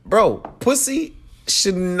 bro, pussy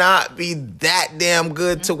should not be that damn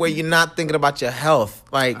good to where you're not thinking about your health.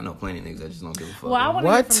 Like, I know plenty of niggas that just don't give a fuck. Well, I want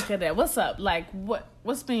to hear from Cadet. What's up? Like,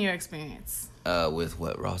 what's been your experience? With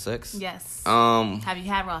what, raw sex? Yes. Have you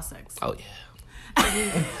had raw sex? Oh yeah. I'm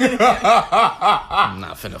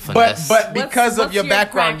not finna finesse. But because of your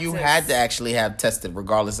background, practice? You had to actually have tested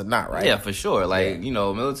regardless of not, right? Yeah, for sure. Like,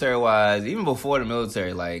 military wise, even before the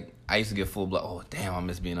military, like, I used to get full blood. Oh, damn, I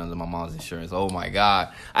miss being under my mom's insurance. Oh, my God.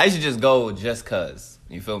 I used to just go just cuz.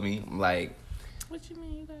 You feel me? Like. What you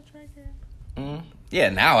mean? You got TRICARE? Yeah,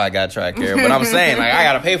 now I got TRICARE. But I'm saying, like, I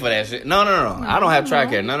got to pay for that shit. No. I don't have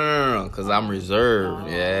TRICARE. No. Because I'm reserved.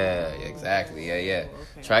 Yeah, exactly. Yeah.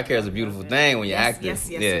 Tricare is a beautiful thing when you're active.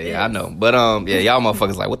 Yeah, I know. But yeah, y'all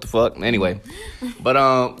motherfuckers like, what the fuck? Anyway,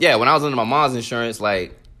 but yeah, when I was under my mom's insurance,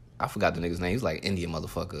 like, I forgot the nigga's name. He's like Indian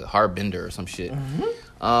motherfucker, Harbinder or some shit.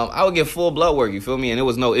 I would get full blood work. You feel me? And it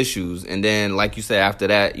was no issues. And then, like you said, after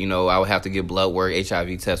that, you know, I would have to get blood work,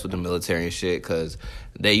 HIV tests with the military and shit, because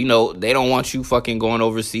they, you know, they don't want you fucking going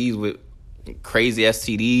overseas with crazy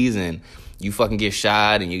STDs and you fucking get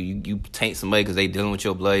shot and you taint somebody because they dealing with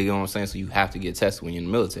your blood, you know what I'm saying? So you have to get tested when you're in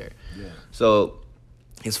the military. Yeah. So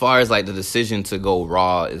as far as like the decision to go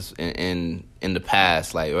raw is in the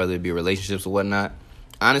past, like whether it be relationships or whatnot,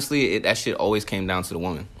 honestly, that shit always came down to the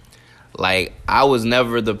woman. Like, I was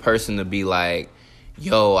never the person to be like,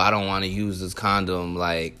 yo, I don't want to use this condom,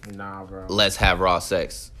 like, nah, bro, let's have raw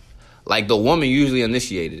sex. Like, the woman usually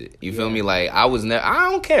initiated it. You feel me? Like, I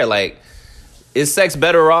don't care. Like, is sex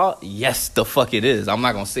better raw? Yes, the fuck it is. I'm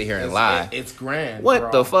not going to sit here and lie. It's grand, What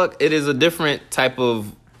bro. the fuck? It is a different type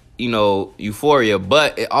of, you know, euphoria.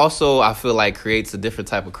 But it also, I feel like, creates a different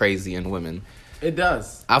type of crazy in women. It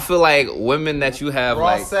does. I feel like women that you have raw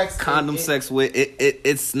like sex, condom sex with,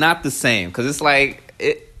 it's not the same. Because it's like,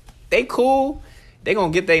 they cool. They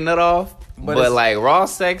going to get their nut off. But like raw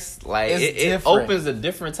sex, like it opens a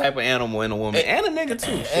different type of animal in a woman. And a nigga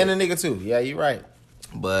too. Shit. And a nigga too. Yeah, you're right.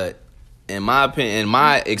 But in my opinion, in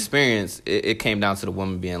my experience, it came down to the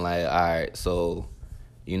woman being like, all right, so,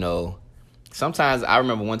 you know, sometimes I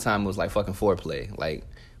remember one time it was like fucking foreplay. Like,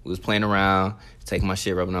 we was playing around, taking my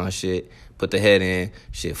shit, rubbing on her shit, put the head in,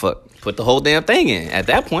 shit, fuck, put the whole damn thing in. At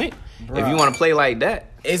that point, bruh, if you want to play like that.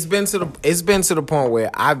 It's been to the point where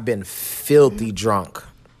I've been filthy drunk.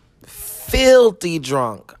 Filthy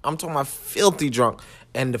drunk. I'm talking about filthy drunk.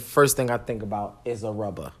 And the first thing I think about is a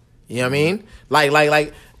rubber. You know what I mean?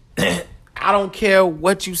 Like I don't care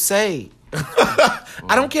what you say. I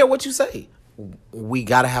don't care what you say. We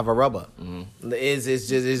gotta have a rubber. Mm-hmm. It's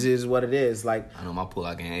just what it is. Like, I know my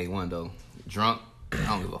pull-out game ain't one though. Drunk, I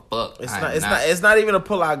don't give a fuck. It's not even a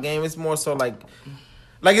pull-out game. It's more so like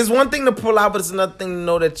it's one thing to pull out, but it's another thing to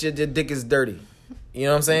know that your dick is dirty. You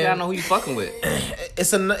know what I'm saying? You gotta know who you fucking with.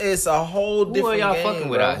 It's a whole different game. Who are y'all fucking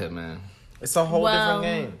with out here, man? It's a whole different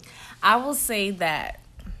game. I will say that.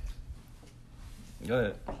 Go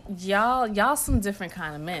ahead. Y'all some different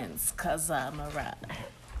kind of men's, cause I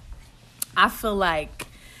feel like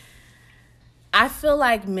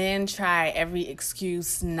men try every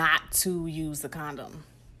excuse not to use the condom.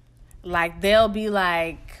 Like, they'll be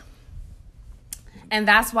like, and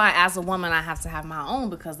that's why as a woman I have to have my own,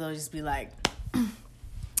 because they'll just be like,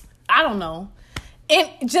 I don't know,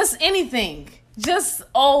 just anything, just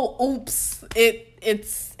oops, it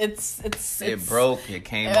broke, it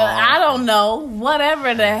came off. I don't know,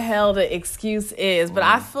 whatever the hell the excuse is, but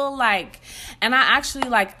I feel like, and I actually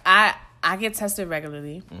like I get tested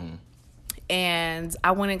regularly. Mm-hmm. And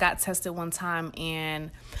I went and got tested one time,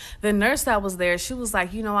 and the nurse that was there, she was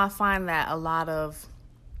like, you know, I find that a lot of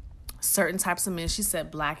certain types of men, she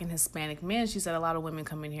said Black and Hispanic men, she said a lot of women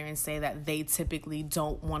come in here and say that they typically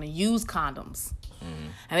don't want to use condoms. Mm-hmm.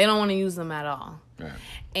 And they don't want to use them at all. Right.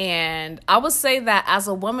 And I would say that as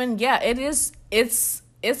a woman, yeah, it's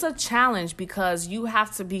a challenge, because you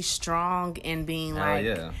have to be strong in being like,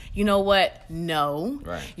 you know what? No,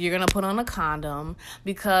 right. You're going to put on a condom,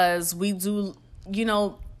 because we do, you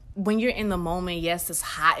know, when you're in the moment, yes, it's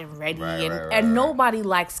hot and ready, and nobody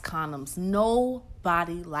likes condoms.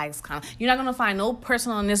 Nobody likes condoms. You're not going to find no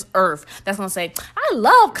person on this earth that's going to say, I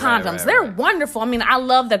love condoms. They're wonderful. I mean, I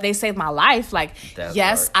love that they saved my life. Like, that's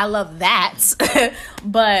yes, I love that.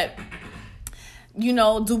 But, you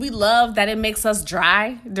know, do we love that it makes us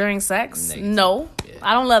dry during sex? No,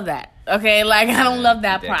 I don't love that. Okay, like, I don't love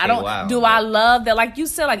that part. I love that, like you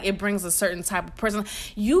said, like, it brings a certain type of person.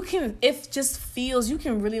 You can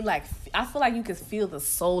really, like, I feel like you can feel the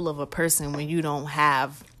soul of a person when you don't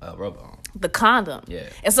have rubber on. The condom. Yeah.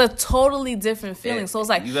 It's a totally different feeling. So it's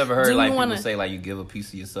like, you've ever heard like people say like you give a piece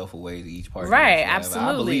of yourself away to each partner? Right, absolutely.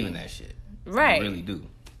 I believe in that shit. Right. I really do.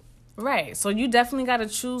 Right. So you definitely got to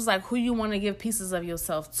choose like who you want to give pieces of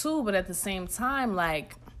yourself to, but at the same time,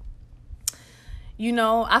 like, you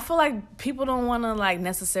know, I feel like people don't want to, like,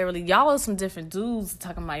 necessarily... Y'all are some different dudes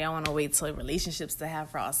talking about y'all want to wait till relationships to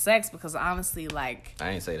have raw sex, because honestly, like...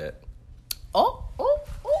 I ain't say that. Oh.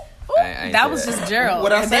 That was just Gerald.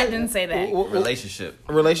 What I said? Didn't say that. Relationship.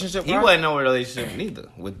 He wasn't no relationship neither.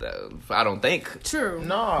 With I don't think. True.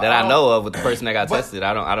 No. That I know of with the person that got tested.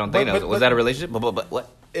 I don't think that was that a relationship? But what?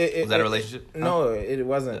 Was that a relationship? No, it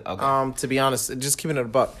wasn't. Okay. To be honest, just keeping it a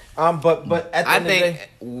buck. But at the end of the day,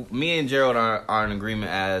 me and Gerald are in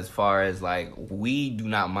agreement as far as like we do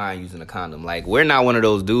not mind using a condom. Like we're not one of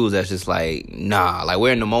those dudes that's just like nah. Like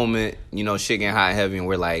we're in the moment, you know, shit getting hot and heavy, and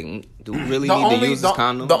we're like, do we really need to use this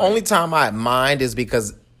condom? The only time I mind is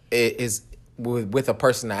because it is with a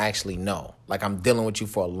person I actually know. Like I'm dealing with you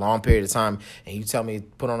for a long period of time, and you tell me to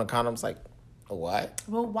put on a condom. It's like. What?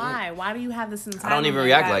 Well, why? Why do you have this entitlement? I don't even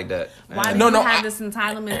react like that. Why do you have this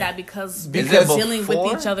entitlement that because you're dealing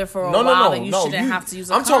with each other for a while and you shouldn't have to use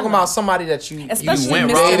a condom? I'm talking about somebody that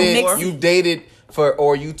you dated for,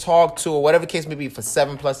 or you talked to, or whatever the case may be, for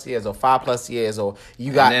 7+ years or 5+ years, or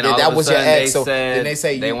you got that was your ex. So then they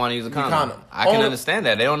say they want to use a condom. I can understand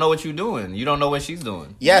that. They don't know what you're doing. You don't know what she's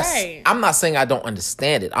doing. Yes, right. I'm not saying I don't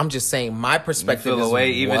understand it. I'm just saying my perspective you feel is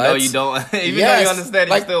away, even though you don't, even though you understand.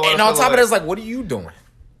 Like, you still want and on top of that, it's like, what are you doing?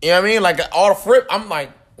 You know what I mean? Like all the flip, I'm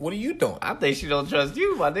like. What are you doing? I think she don't trust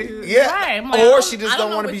you, my nigga. Yeah, right. Like, or she just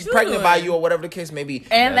don't want to be pregnant by you, or whatever the case may be.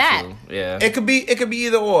 And that, yeah, it could be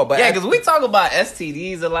either or. But yeah, because we talk about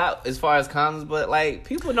STDs a lot as far as condoms, but like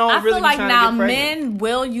people don't really. I feel like now men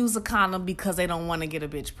will use a condom because they don't want to get a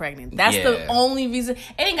bitch pregnant. That's the only reason.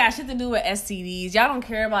 It ain't got shit to do with STDs. Y'all don't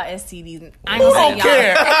care about STDs. I don't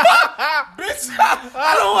care, bitch.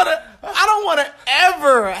 I don't want to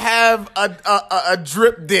ever have a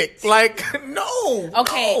drip dick. Like no.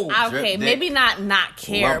 Okay, maybe not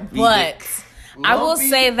care, but I will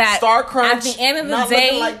say that Star Crunch, at the end of the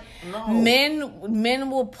day, men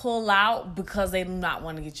will pull out because they do not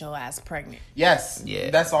want to get your ass pregnant. Yes,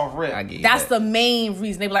 that's all real. That's the main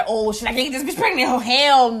reason. They be like, oh, should I get this bitch pregnant? Oh,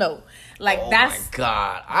 hell no. Like that's my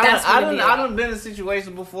God. I done been in a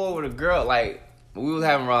situation before with a girl, like we was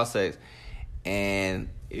having raw sex, and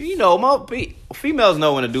you know, females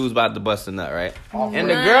know when a dude's about to bust a nut, right? And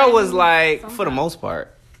the girl was like, for the most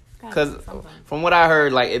part, because from what I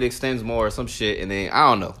heard, like it extends more or some shit, and then I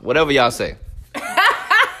don't know, whatever y'all say.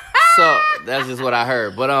 So that's just what I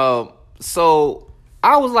heard. But so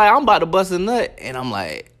I was like, I'm about to bust a nut, and I'm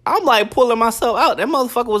like pulling myself out. That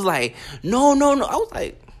motherfucker was like, no. I was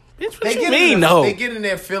like, bitch, what you mean, no? They get in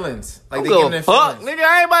their feelings. Like they get in their feelings. Nigga,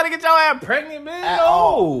 I ain't about to get your ass pregnant, man.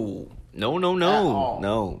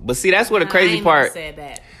 No. But see, that's where the crazy part. Said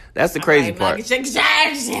that. That's the crazy part. Get your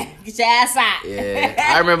ass out. Yeah,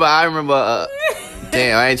 I remember.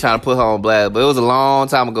 Damn, I ain't trying to put her on blast, but it was a long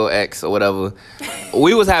time ago, ex or whatever.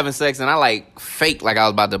 We was having sex, and I like faked like I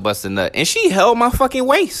was about to bust a nut, and she held my fucking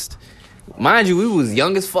waist. Mind you, we was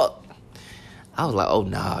young as fuck. I was like, oh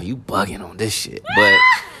nah, you bugging on this shit, but.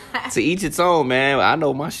 To each its own, man. I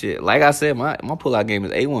know my shit. Like I said, my pull-out game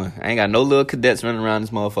is A1. I ain't got no little cadets running around this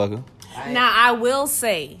motherfucker. Now, I will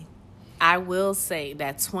say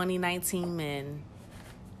that 2019 men,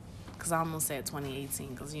 because I almost said 2018,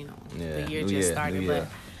 because, you know, the year just started. But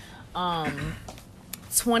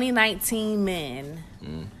 2019 men,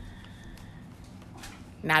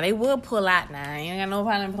 now they will pull out now. You ain't got no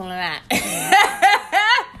problem pulling out.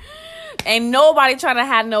 Ain't nobody trying to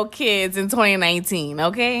have no kids in 2019,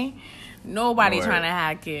 okay? Nobody trying to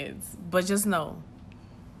have kids. But just know,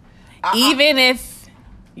 even if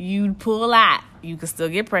you pull out, you can still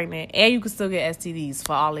get pregnant and you can still get STDs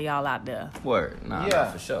for all of y'all out there. Word.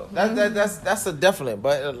 Nah, for sure. That's a definite.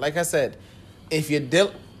 But like I said, if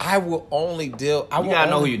you're I will only deal. You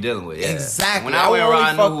gotta know who you're dealing with. Yeah. Exactly. When I went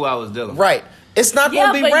around, I knew who I was dealing with. Right. It's not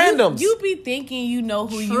going to be randoms. You be thinking you know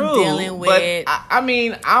who you dealing with. But I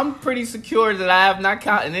mean, I'm pretty secure that I have not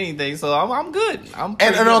counted anything, so I'm good.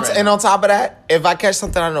 And on top of that, if I catch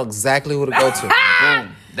something, I know exactly who to go to. Boom.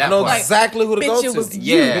 I know exactly who to go to.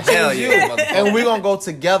 Hell yeah. And we're going to go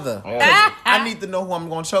together. I need to know who I'm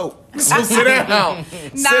going to choke. So sit down.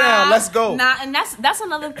 Sit down. Let's go. And that's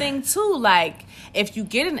another thing, too. Like, if you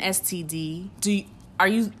get an STD, do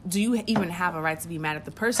you even have a right to be mad at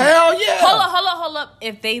the person? Hell yeah. Hold up.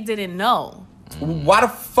 If they didn't know. Why the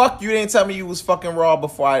fuck you didn't tell me you was fucking raw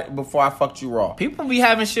before I fucked you raw? People be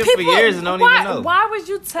having shit for years and don't even know. Why would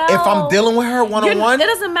you tell? If I'm dealing with her one-on-one, it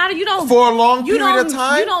doesn't matter. You don't for a long period of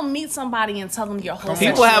time. You don't meet somebody and tell them your whole.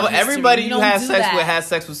 People have everybody you had sex with has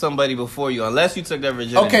sex with somebody before you, unless you took their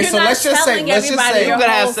virginity. Okay, so let's just say you could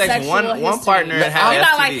have sex with one partner and have. You're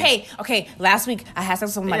not like, hey, okay, last week I had sex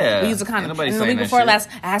with somebody. We used a condom. And the week before last,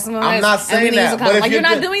 I had someone. I'm not saying that, but like you're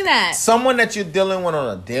not doing that. Someone that you're dealing with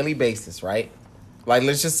on a daily basis, right? Like,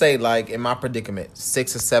 let's just say, like, in my predicament,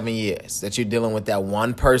 6 or 7 years that you're dealing with that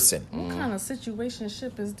one person. What kind of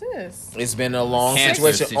situationship is this? It's been a long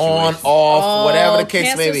situation. On, off, whatever the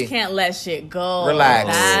case may be. Can't let shit go.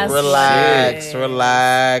 Relax.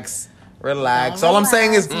 All I'm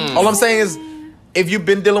saying is, if you've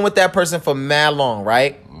been dealing with that person for mad long,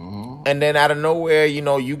 right? And then out of nowhere,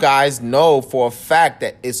 you guys know for a fact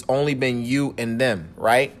that it's only been you and them,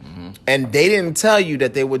 right? And they didn't tell you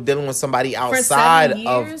that they were dealing with somebody outside for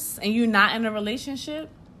 7 years, and you're not in a relationship.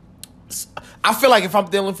 I feel like if I'm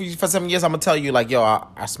dealing with you for 7 years, I'm gonna tell you like, yo,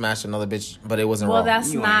 I smashed another bitch, but it wasn't wrong.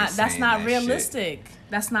 Well, that's not realistic.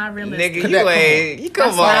 That's not realistic. Nigga, you ain't.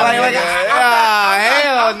 Come on.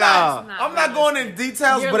 Hell no. I'm not going into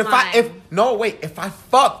details, but if I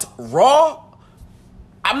fucked Raw,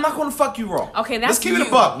 I'm not going to fuck you raw. Okay, that's Let's keep it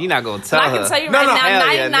a buck. You're not going to tell her. I can tell you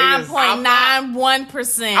right now,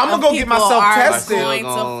 99.91% I'm going to go get myself tested.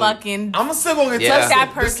 I'm still going to get tested.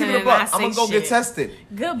 That person Let's keep it a buck. I'm going to go get tested.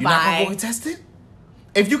 Goodbye. You're not going to go get tested?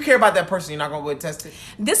 If you care about that person, you're not going to go get tested?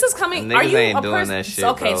 This is coming. Niggas are you ain't a doing that shit,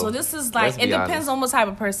 okay, bro. so this is like, it depends on what type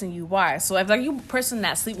of person you are. So if like you a person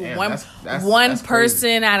that sleep with one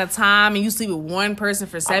person at a time and you sleep with one person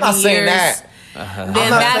for 7 years. I'm not saying that. Then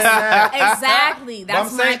that's exactly.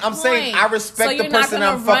 That's my point. I'm saying I respect the person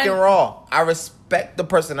I'm fucking raw. I respect the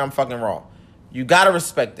person I'm fucking raw. You gotta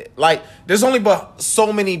respect it. Like, there's only but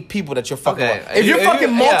so many people that you're fucking raw. If you're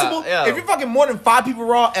fucking multiple, if you're fucking more than 5 people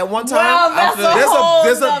raw at one time,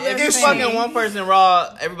 if you're fucking one person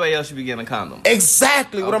raw, everybody else should be getting a condom.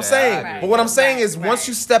 Exactly what I'm saying. Right. But what I'm saying is, once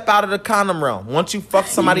you step out of the condom realm, once you fuck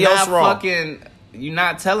somebody else raw, you're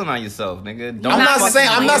not telling on yourself, nigga. I'm not saying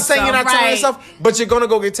you're not telling yourself, but you're gonna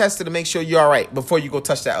go get tested to make sure you're all right before you go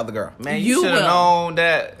touch that other girl. Man, you should have known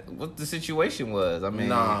what the situation was. I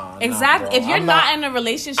mean, exactly. If you're not in a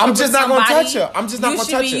relationship, I'm just not gonna touch her. I'm just not gonna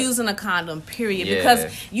touch her. You should be using a condom, period,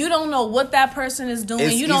 because you don't know what that person is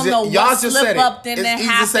doing. You don't know what slip up then that happened.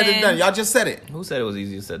 It's easier said than done. Y'all just said it. Who said it was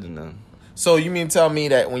easier said than done? So you mean tell me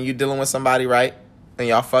that when you're dealing with somebody, right, and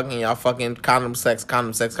y'all fucking condom sex,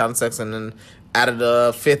 and then out of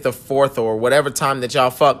the 5th or 4th or whatever time that y'all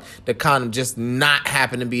fuck, the condom just not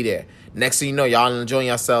happen to be there. Next thing you know, y'all enjoying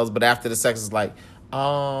yourselves, but after the sex is like,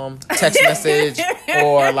 text message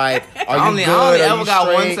or like, are you good? I only ever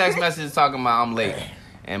got one text message talking about I'm late.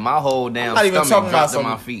 And my whole damn stomach dropped to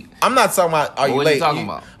my feet. I'm not talking about are you late. What are you talking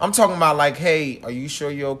about? I'm talking about like, hey, are you sure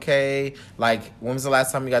you're okay? Like, when was the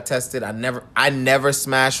last time you got tested? I never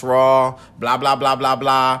smashed raw. Blah blah blah blah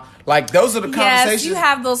blah. Like, those are the conversations. Yes, you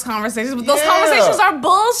have those conversations, but those conversations are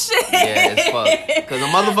bullshit. Yeah, it's fuck. Because the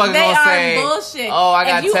motherfucker gonna say, bullshit. "Oh, I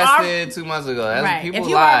got tested 2 months ago." That's right. People if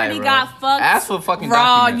you lie, already got fucked ask for fucking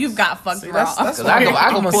raw, documents. you've got fucked raw. Because I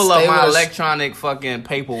can pull up my electronic fucking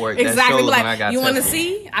paperwork that shows when I got tested. You want to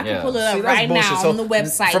see? I can pull it up right now on the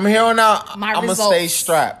website. From here on out, I'm gonna stay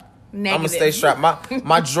strapped. Negative. I'm gonna stay strapped.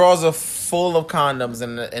 My drawers are full of condoms,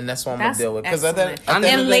 and that's what I'm gonna deal with.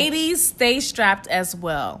 And ladies, stay strapped as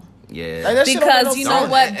well. Yeah, because you know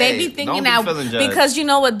what, they be thinking that because you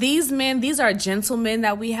know what, these men, these are gentlemen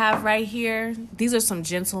that we have right here. These are some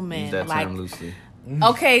gentlemen. Use that term loosely.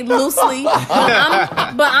 Okay, loosely. But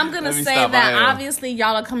I'm gonna say that obviously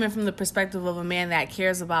y'all are coming from the perspective of a man that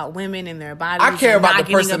cares about women and their bodies. I care about the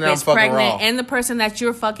person that I'm fucking raw, and the person that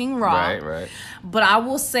you're fucking raw. Right. But I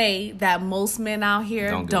will say that most men out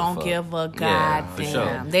here don't give a goddamn.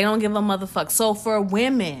 Sure. They don't give a motherfucker. So for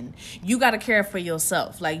women, you gotta care for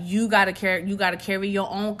yourself. Like, you gotta carry your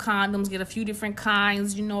own condoms. Get a few different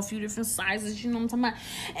kinds. A few different sizes. You know what I'm talking about?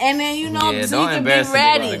 And then so you can be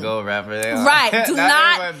ready. Go rapper. Right. Do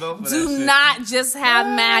not just have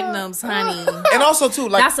magnums, honey. And also too,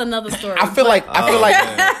 like, that's another story. I feel like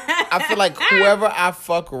whoever I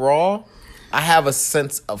fuck raw, I have a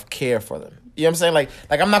sense of care for them. You know what I'm saying?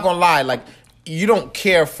 Like I'm not gonna lie. Like, you don't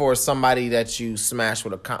care for somebody that you smash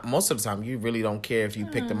with most of the time. You really don't care if you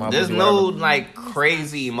pick them up. There's no like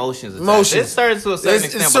crazy emotions. It starts to a certain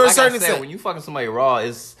extent. But like I said, when you fucking somebody raw,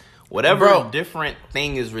 it's whatever different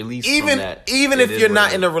thing is released from that. Even if you're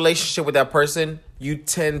not in a relationship with that person, you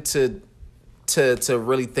tend to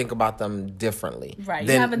really think about them differently. Right.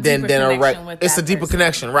 You have a deeper connection with that. It's a deeper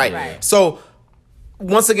connection, right? So,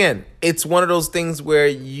 once again, it's one of those things where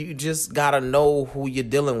you just gotta know who you're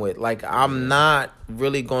dealing with. Like, I'm not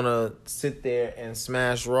really gonna sit there and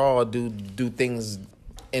smash raw, do things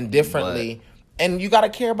indifferently. And you gotta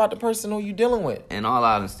care about the person who you're dealing with. In all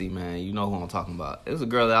honesty, man, you know who I'm talking about. It was a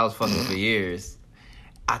girl that I was fucking for years.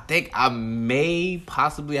 I think I may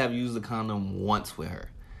possibly have used a condom once with her.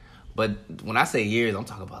 But when I say years, I'm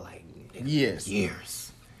talking about like years.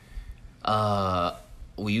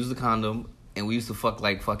 We used the condom. And we used to fuck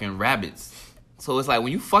like fucking rabbits. So it's like,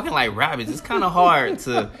 when you fucking like rabbits, it's kind of hard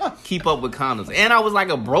to keep up with condoms. And I was like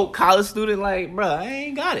a broke college student. Like, bro, I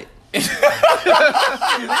ain't got it.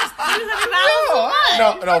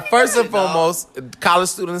 No. First and foremost, college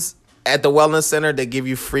students at the wellness center, they give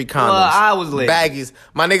you free condoms. Well, I was late. Baggies.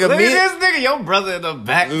 My nigga, look at this nigga, your brother in the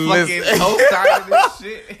back fucking co-signing this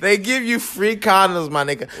shit. They give you free condoms, my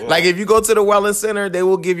nigga. Whoa. Like, if you go to the wellness center, they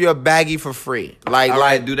will give you a baggie for free.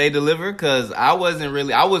 Like, do they deliver? Because I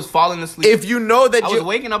was falling asleep. If you know that I was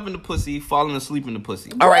waking up in the pussy, falling asleep in the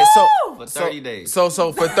pussy. All right, for 30 days. So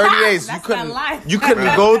for 30 days, you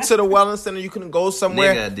couldn't go to the wellness center. You couldn't go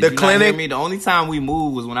somewhere. Nigga, did you clinic. Not hear me? The only time we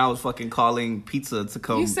moved was when I was fucking calling pizza to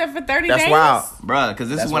come. You said for 30 days? That's wild. Bruh, because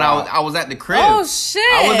this is when I was at the crib. Oh, shit.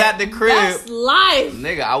 I was at the crib. That's life.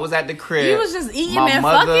 Nigga, I was at the crib. You was just eating and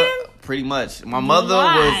fucking? Pretty much. My mother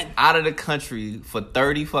was out of the country for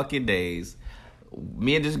 30 fucking days.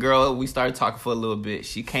 Me and this girl, we started talking for a little bit.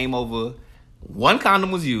 She came over. One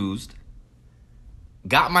condom was used.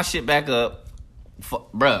 Got my shit back up.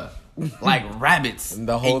 Bruh. Like rabbits.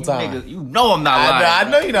 The whole time. Niggas, you know I'm not lying. I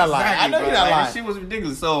know you're not lying. Exactly, I know you're not lying. That shit was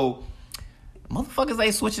ridiculous. So, motherfuckers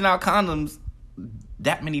ain't switching out condoms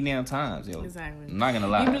that many damn times, yo. Exactly. I'm not gonna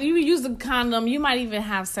lie. You use the condom, you might even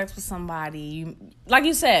have sex with somebody. Like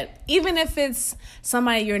you said, even if it's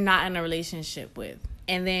somebody you're not in a relationship with,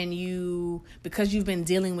 and then because you've been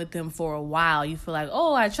dealing with them for a while, you feel like,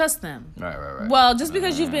 oh, I trust them. Right. Well, just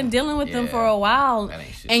because you've been dealing with them for a while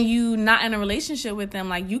and you not in a relationship with them,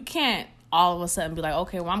 like, you can't all of a sudden be like,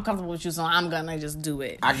 okay, well, I'm comfortable with you, so I'm gonna just do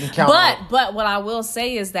it. I can count. But what I will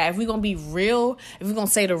say is that if we're gonna be real, if we're gonna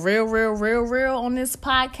say the real on this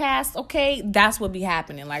podcast, okay, that's what be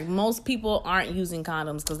happening. Like, most people aren't using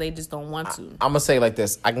condoms because they just don't want to. I'm gonna say it like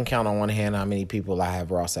this: I can count on one hand how many people I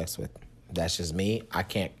have raw sex with. That's just me. I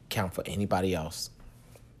can't count for anybody else.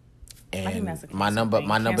 And I think that's the my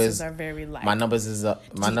numbers are very light. My numbers is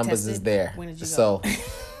there. When did you so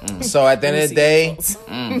at the end of the day,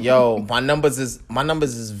 yo, my numbers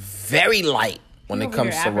is very light when it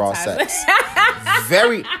comes to raw sex.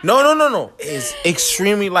 Very no. It's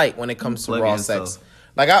extremely light when it comes to raw sex.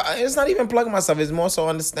 Like, it's not even plugging myself. It's more so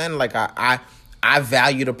understanding. Like, I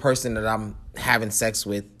value the person that I'm having sex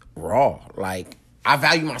with raw. Like, I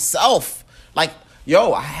value myself. Like,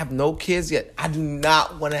 yo, I have no kids yet. I do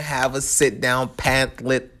not want to have a sit-down,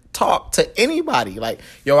 pantlet talk to anybody. Like,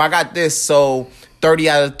 yo, I got this, so 30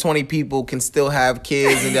 out of 20 people can still have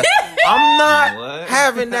kids. And I'm not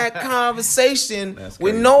having that conversation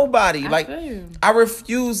with nobody. Like, I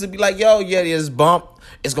refuse to be like, yo, yeah, this bump,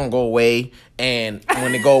 it's going to go away. And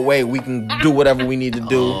when it go away, we can do whatever we need to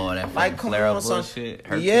do. Oh, that like, flare up bullshit.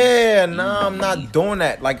 Yeah, I'm not doing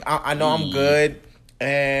that. Like, I know I'm good.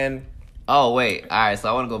 And oh, wait. All right, so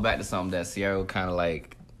I want to go back to something that Sierra kind of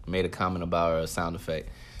like made a comment about, or a sound effect.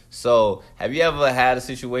 So, have you ever had a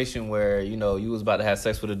situation where, you know, you was about to have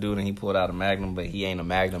sex with a dude and he pulled out a Magnum, but he ain't a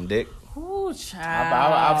Magnum dick? Ooh, child.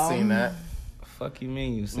 I've seen that. Fuck you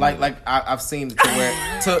mean you seen I've seen it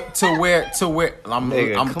to where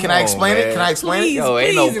Nigga, can I explain it? Can I explain it? Yo,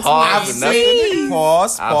 ain't no pause.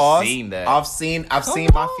 Pause. I've seen that. I've seen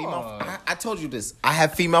my female. I told you this. I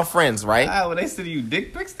have female friends, right? When they send you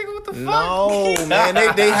dick pics, nigga, what the fuck? No,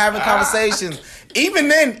 man, they having conversations. Even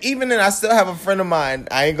then, I still have a friend of mine.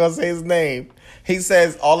 I ain't gonna say his name. He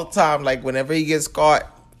says all the time, like, whenever he gets caught,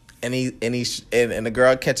 and the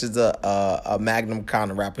girl catches a Magnum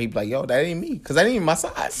condom wrapper, he be like, yo, that ain't me, because that ain't even my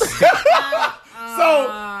size. So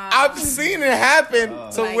I've seen it happen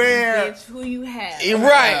to like, where, bitch, who you have?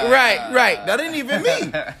 Right. That ain't even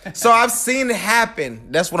me. So I've seen it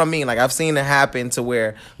happen. That's what I mean. Like, I've seen it happen to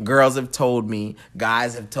where girls have told me,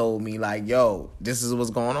 guys have told me, like, yo, this is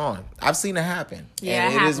what's going on. I've seen it happen. Yeah,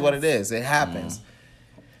 and it is what it is. It happens.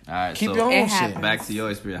 All right, keep your own shit. Back to your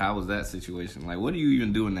experience. How was that situation? Like, what do you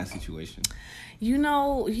even do in that situation? You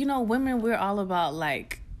know, women, we're all about,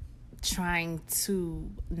 like, trying to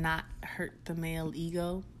not hurt the male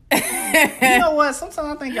ego. You know what? Sometimes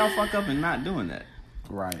I think y'all fuck up in not doing that.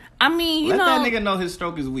 Right. I mean, Let that nigga know his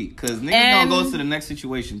stroke is weak, because niggas gonna go to the next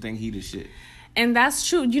situation think he the shit. And that's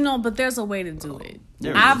true, but there's a way to do it.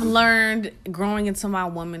 I've learned growing into my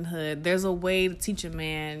womanhood, there's a way to teach a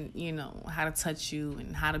man, how to touch you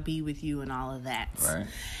and how to be with you and all of that. Right.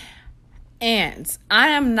 And I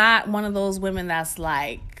am not one of those women that's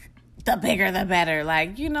like, the bigger the better.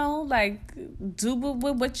 Like, do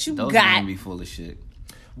with what you Those got. Those women be full of shit.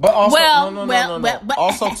 But also,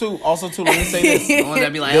 no. Also, too, let me say this. The one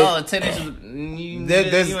that be like, 10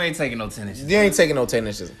 inches. You ain't taking no 10 inches. You ain't taking no 10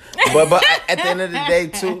 inches. But at the end of the day,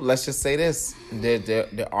 too, let's just say this. There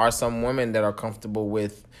are some women that are comfortable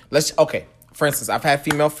with... For instance, I've had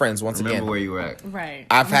female friends, Remember where you were at. Right.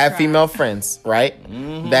 I've had female friends, right?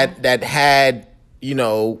 Mm-hmm. That had,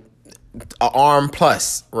 an arm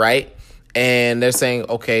plus, right? And they're saying,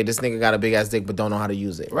 okay, this nigga got a big-ass dick but don't know how to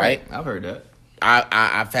use it, right? I've heard that.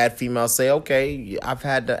 I've had females say, okay, I've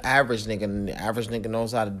had the average nigga, and the average nigga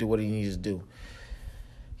knows how to do what he needs to do.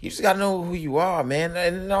 You just gotta know who you are, man.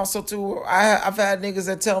 And also too, I've had niggas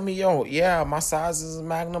that tell me, yo, yeah, my size is a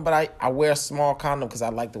Magnum, but I wear a small condom because I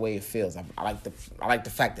like the way it feels. I like the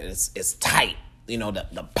fact that it's tight. You know,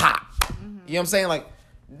 the pop. Mm-hmm. You know what I'm saying? Like,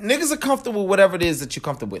 niggas are comfortable with whatever it is that you're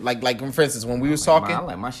comfortable with. Like for instance, when we was talking, I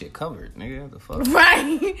like my shit covered, nigga. What the fuck?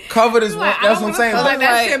 Right. Covered is what. That's what I'm saying. Like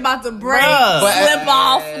that shit about to break, slip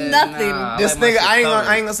off, nothing. Nah, this like nigga,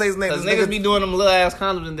 I ain't gonna say his name. Cause niggas be doing them little ass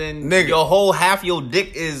condoms, and then your whole half your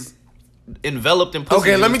dick is enveloped in pussy.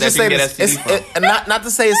 Okay, let me just say this. Not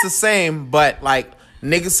to say it's the same, but like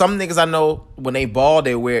some niggas I know when they ball,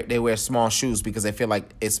 they wear small shoes because they feel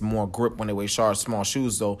like it's more grip when they wear small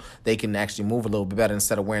shoes, so they can actually move a little bit better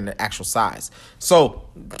instead of wearing the actual size. So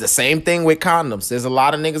the same thing with condoms. There's a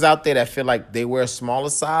lot of niggas out there that feel like they wear a smaller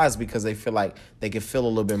size because they feel like they can feel a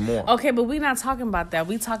little bit more. Okay, but we're not talking about that.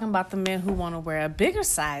 We're talking about the men who want to wear a bigger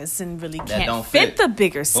size and really can't fit the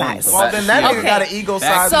bigger size. Well, then that nigga got an ego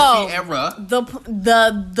size. So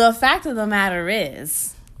the fact of the matter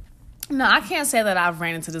is, no, I can't say that I've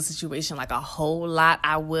ran into this situation like a whole lot.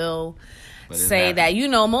 I will say that,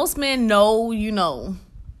 most men know,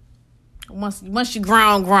 once you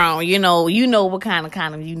grown, you know what kind of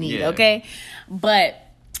condom you need, okay? But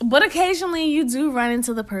occasionally you do run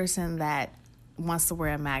into the person that wants to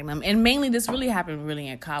wear a Magnum. And mainly this really happened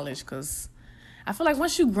in college because I feel like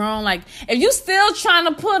once you grown, like, if you still trying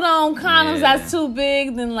to put on condoms that's too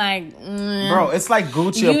big, then like... Bro, it's like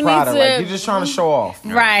Gucci or Prada. Like, you're just trying to show off.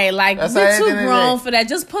 Right, like, you're too grown for that.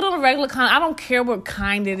 Just put on a regular condom. I don't care what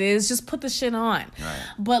kind it is. Just put the shit on. Right.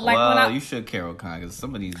 But like, you should care what kind, because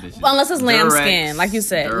some of these bitches... Unless it's lambskin, like you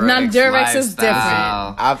said. Durex is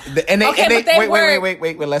different.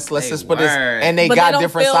 Wait. Let's just put this... And they got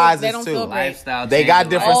different sizes, too. They got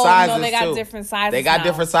different sizes, too. They got different sizes. They got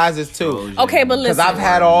different sizes, too. Okay, but because I've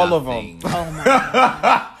had all of them. Oh my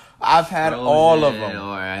God. I've had all of them.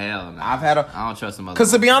 Or hell no. I don't trust them. Because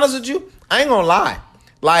to be honest with you, I ain't gonna lie.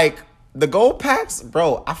 Like, the gold packs,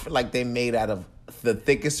 bro, I feel like they made out of the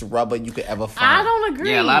thickest rubber you could ever find. I don't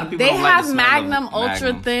agree. Yeah, a lot of people they don't like have the smell Magnum of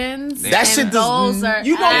Ultra Magnum. Thins. That shit does. It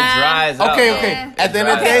dries out. Okay. At the end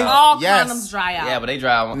of the day, all condoms dry out. Yeah, but they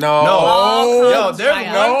dry out. No. Yo, there's one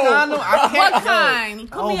condom. I can't. What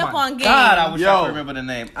kind? Put me up on game. God, I wish I could remember the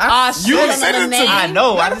name. You said it to me. I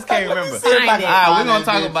know. I just can't remember. We're gonna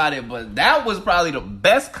talk about it, but that was probably the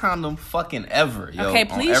best condom fucking ever. Yo, okay,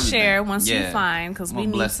 please share once you find, because we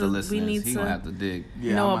need to. He gonna have to dig.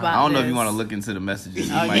 Know about. I don't know if you want to look into the messages.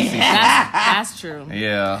 You might see. That's true.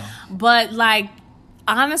 Yeah. But like,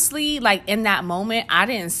 honestly, like in that moment, I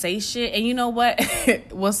didn't say shit. And you know what?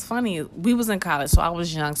 What's funny? We was in college, so I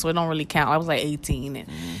was young, so it don't really count. I was like 18, and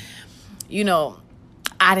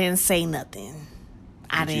I didn't say nothing.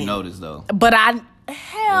 I didn't. You noticed though. But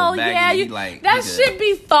hell yeah, that shit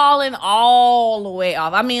be falling all the way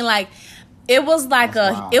off. I mean, like. It was like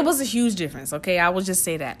it was a huge difference. Okay, I will just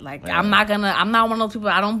say that. Like, I'm not one of those people.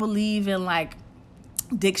 I don't believe in like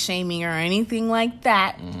dick shaming or anything like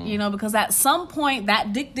that. Because at some point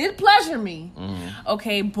that dick did pleasure me.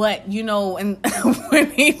 Okay, but and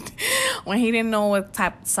when he didn't know what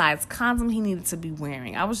type of size condom he needed to be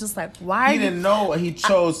wearing, I was just like, why? He didn't know. He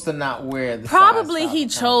chose to not wear the probably he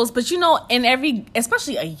chose, but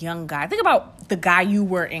especially a young guy. Think about the guy you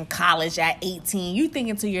were in college at 18. You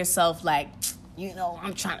thinking to yourself like,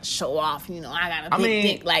 I'm trying to show off. I got a big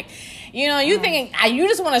dick. Like, you thinking you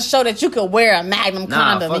just want to show that you could wear a Magnum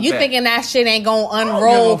condom, and you thinking that shit ain't gonna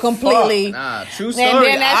unroll completely. Nah, true story.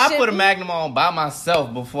 I put a Magnum on by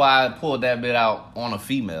myself before I pulled that bit out on a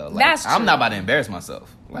female. Like, that's true. I'm not about to embarrass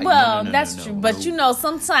myself. Like, that's true. But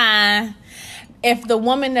sometimes if the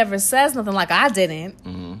woman never says nothing, like I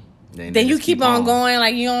didn't. Then you keep on going,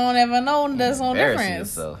 like you don't ever know there's no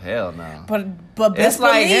difference. So hell no. But best it's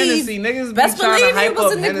like believe, Hennessy. Niggas be trying to hype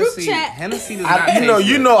up Hennessy. Hennessy does not taste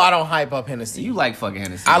you know I don't hype up Hennessy. You like fucking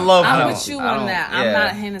Hennessy. I love I'm with you on that. I'm not a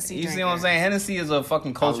Hennessy drinker. You see what I'm saying? Hennessy is a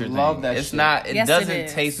fucking culture thing. Love that it's shit. not. It doesn't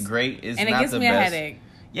taste great. It's and not it gives the me a best. headache.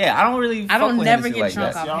 Yeah, I don't really. I don't never Hennessy get like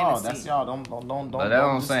drunk that. off Hennessy. That's y'all. Don't. But that's what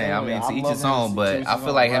I'm saying. I mean, to each his own. But I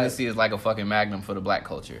feel like Hennessy is like a fucking Magnum for the black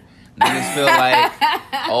culture. Niggas feel like,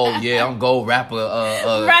 oh yeah, I'm go rapper.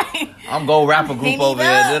 Right. I'm go rapper group over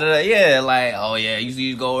here. Yeah, like, oh yeah,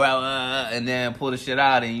 you go rap and then pull the shit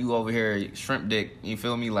out and you over here shrimp dick. You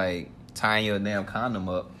feel me? Like tying your damn condom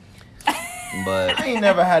up. But I ain't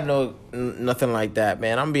never had nothing like that,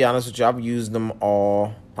 man. I'm gonna be honest with you. I've used them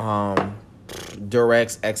all.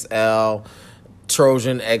 Durex XL,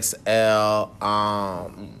 Trojan XL. You know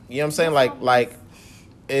what I'm saying? Like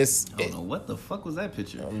I don't know what the fuck was that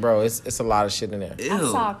picture, bro. It's a lot of shit in there.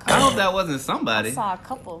 Ew. I hope that wasn't somebody. I saw a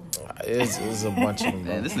couple. It's a bunch of them.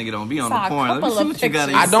 Man, this nigga don't be on the porn. Let me see what you got.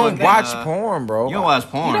 I don't watch porn, bro. You don't watch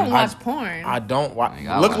porn. You don't watch porn. I don't watch.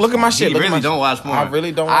 Look at my shit. You really don't watch porn. I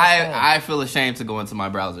really don't watch porn. I feel ashamed to go into my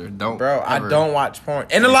browser. Bro, I don't watch porn.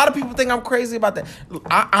 And a lot of people think I'm crazy about that.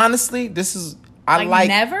 Honestly, this is... I like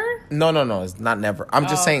never? No, it's not never. I'm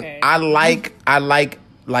just saying I like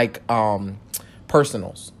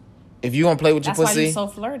personals. If you gonna play with your pussy, that's why you're so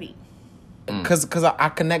flirty. Cause I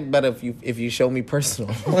connect better if you show me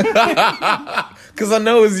personal. Cause I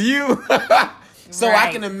know it's you. So right.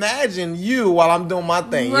 I can imagine you while I'm doing my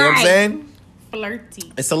thing. Right. You know what I'm saying?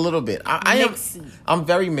 Flirty. It's a little bit. I'm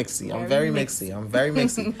very mixy. I'm very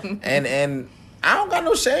mixy. And I don't got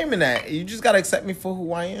no shame in that. You just gotta accept me for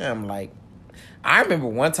who I am. Like, I remember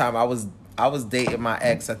one time I was dating my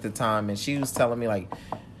ex at the time, and she was telling me like,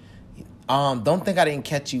 don't think I didn't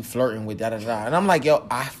catch you flirting with da da da. And I'm like, yo,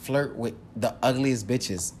 I flirt with the ugliest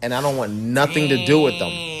bitches, and I don't want nothing to do with them.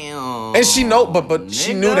 And she but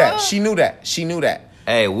she knew that. She knew that.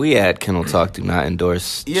 Hey, we at Kennel Talk do not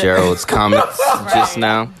endorse Gerald's comments just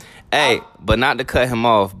now. Hey, but not to cut him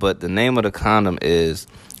off, but the name of the condom is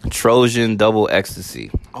Trojan Double Ecstasy.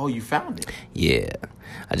 Oh, you found it? Yeah.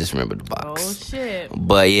 I just remembered the box. Oh, shit.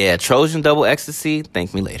 But yeah, Trojan Double Ecstasy,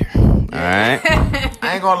 thank me later. All right?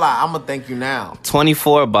 I ain't gonna lie, I'm gonna thank you now.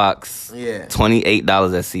 24 box. Yeah. $28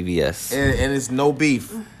 at CVS. And it's no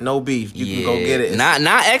beef. No beef. You can go get it.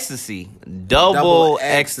 Not ecstasy. Double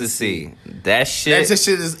ecstasy. That shit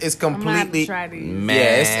is completely... Man.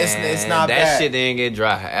 Yeah, it's not bad. That shit didn't get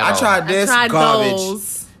dry at all. I tried this. Garbage.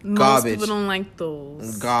 Those. Most Garbage. people don't like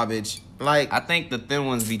those. Garbage. Like, I think the thin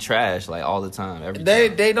ones be trash like all the time. Every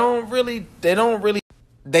time. They don't really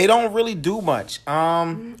do much.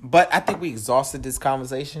 But I think we exhausted this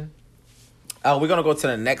conversation. We're gonna go to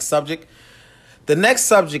the next subject. The next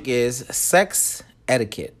subject is sex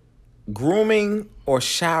etiquette, grooming or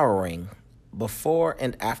showering before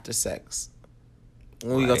and after sex.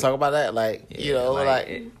 We gonna talk about that,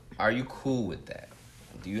 are you cool with that?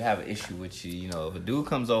 Do you have an issue with you? You know, if a dude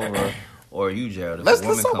comes over. Or you, Gerald. Let's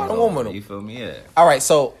talk about a woman. You feel me? Yeah. All right.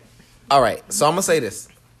 So I'm gonna say this.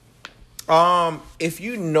 If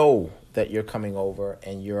you know that you're coming over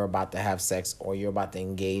and you're about to have sex or you're about to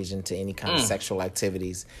engage into any kind of sexual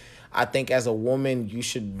activities, I think as a woman you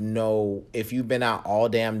should know if you've been out all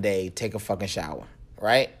damn day, take a fucking shower.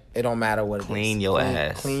 Right? It don't matter what it is. Clean your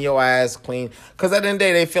ass. Clean your ass. Clean. Because at the end of the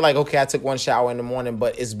day, they feel like, okay, I took one shower in the morning,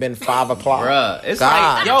 but it's been 5 o'clock. Bruh. It's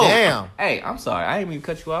God, like, yo. Damn. Hey, I'm sorry. I didn't even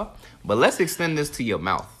cut you off. But let's extend this to your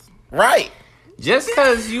mouth. Right. Just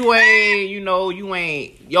because you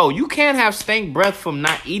can't have stank breath from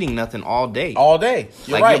not eating nothing all day. All day.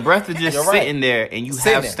 You're like, right. your breath is just sitting there and you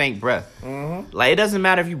have stank breath. Mm-hmm. Like, it doesn't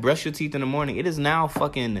matter if you brush your teeth in the morning. It is now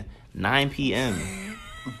fucking 9 p.m.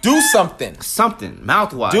 Do something.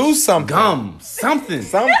 Mouthwash. Do something. Gum. Something.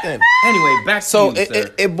 Anyway, back to you,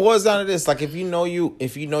 sir. It boils down to this. Like, if you know you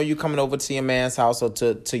coming over to your man's house or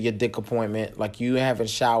to your dick appointment, like you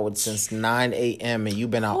haven't showered since 9 a.m. and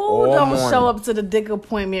you've been out all morning. Who don't show up to the dick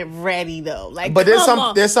appointment ready though? Like, but there's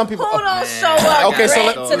some people who don't show up ready to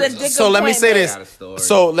the dick appointment. So let me say this.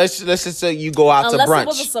 So let's just say you go out to brunch. Unless it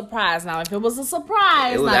was a surprise. Now, if it was a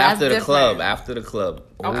surprise, it was after the club. After the club.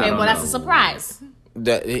 Okay, well that's a surprise.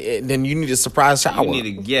 Then you need a surprise shower. You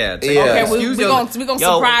need to, Okay, we're gonna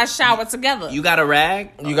surprise shower together. You got a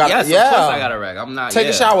rag? Yes, of course I got a rag. I'm not. Take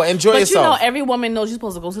a shower. Enjoy yourself. But you know, every woman knows you're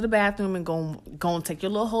supposed to go to the bathroom and go and take your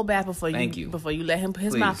little whole bath before you let him put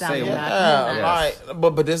his mouth down. Right.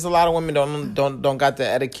 But there's a lot of women don't got the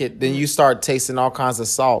etiquette. Then you start tasting all kinds of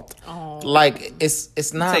salt. Like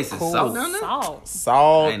it's not cool. Salt.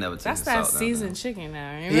 I ain't never tasted salt. That's that seasoned chicken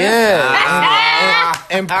now. Yeah.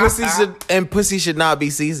 And pussy should not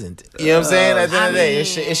be seasoned. You know what I'm saying? At the end of the day,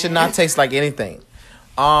 it should not taste like anything.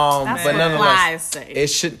 That's but nonetheless, it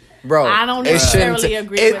should. Bro, I don't necessarily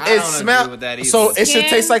agree with that. I don't agree with that either. So it should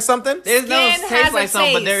taste like something? There's no taste like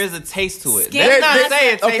something, but there is a taste to it. Let's not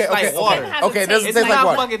say it tastes like water. Okay, it doesn't taste like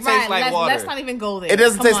water. Fucking taste like water. Let's not even go there. It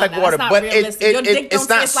doesn't taste like water, but it's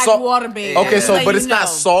not like water, baby. Okay, so but it's not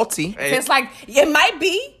salty. It's like it might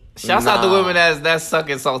be. Shouts out to women that's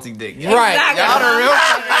sucking salty dick. Right. Y'all the real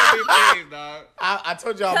everything, dog. I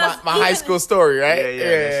told y'all my high school story, right?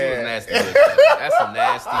 Yeah. She was nasty. That's some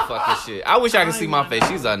nasty fucking shit. I wish I could see my face.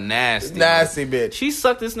 She's a nasty bitch. She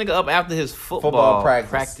sucked this nigga up after his football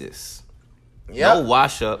practice. Yep. No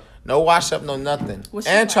wash up. No wash up, no nothing.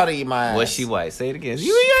 And try to eat my ass. Was she white? Say it again.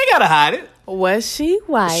 You ain't gotta hide it. Was she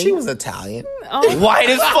white? She was Italian. White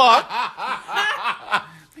as fuck.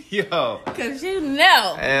 Yo. Cause you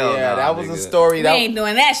know. Hell yeah, no, that was nigga. a story. We That ain't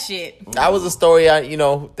doing that shit. That was a story. She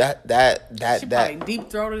probably deep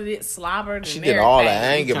throated it, slobbered. She and did all everything.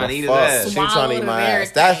 that. I ain't give Trying to eat a his fuck. ass. She was trying to eat my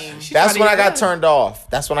ass. Swallowed and That's when I got ass. turned off.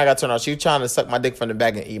 That's when I got turned off. She was trying to suck my dick from the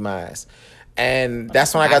back and eat my ass. And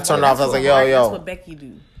that's when I got turned off. I was like, That's yo. what Becky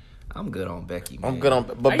do. I'm good on Becky, man. I'm good on,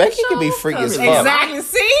 but Are Becky you can be sure? freaky as fuck. Exactly.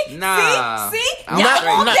 See? Nah. See? I'm Y'all not-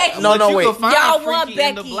 want not- Becky. no, But you wait. could find Y'all freaky want in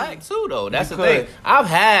the Becky. black too, though. That's You the thing. could. I've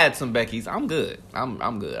had some Beckys. I'm good.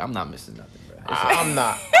 I'm good. I'm not missing nothing, bro. I'm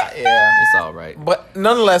not. Yeah. It's all right. But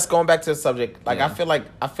nonetheless, going back to the subject, like Yeah. I feel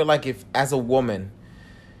like if as a woman,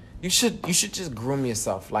 you should just groom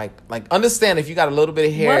yourself. Like understand if you got a little bit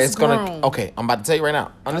of hair, What's it's gonna. groom? Okay, I'm about to tell you right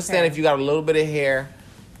now. Understand Okay. if you got a little bit of hair,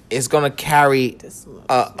 it's gonna carry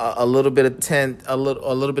a little bit of tint, a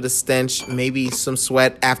little bit of stench, maybe some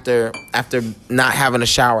sweat after not having a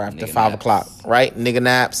shower after Nigga 5 naps. o'clock, right? Nigga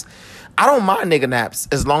naps. I don't mind nigga naps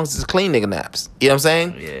as long as it's clean nigga naps. You know what I'm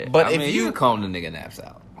saying? Yeah. But I if mean, you can comb the nigga naps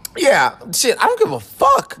out. yeah, shit, I don't give a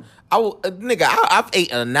fuck. I've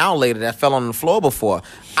ate a now later that fell on the floor before.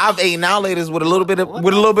 I've ate now laters with a little bit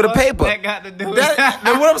of paper. That got to do with That-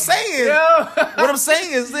 and what I'm saying is, Yo. what I'm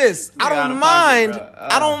saying is this: I You're out don't of mind. pocket, bro.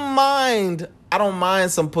 I don't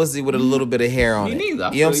mind some pussy with a little bit of hair on Me it. neither.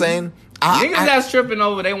 I You know what I'm feel saying? Niggas that's tripping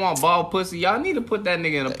over they want bald pussy. Y'all need to put that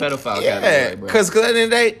nigga in a pedophile Yeah, category, bro. because at the end of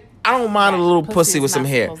the day, I don't mind a little Pussy pussy is with some not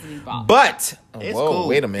hair. supposed to be bald. But It's whoa, cool.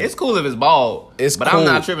 wait a minute. It's cool if it's bald. It's but cool. I'm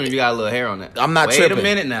not tripping if you got a little hair on it. I'm not Wait tripping. a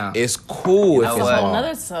minute now. It's cool You if know it's what? bald.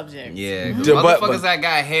 Another subject. Yeah, Yeah, but- motherfuckers that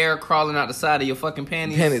got hair crawling out the side of your fucking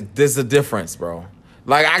panties. Penny, there's a difference, bro.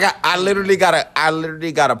 Like I literally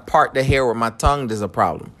gotta part the hair with my tongue. There's a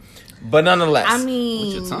problem, but nonetheless, I With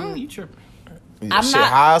mean, your tongue, you tripping. I'm shit, not-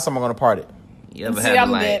 how else am I gonna part it, You ever See, had to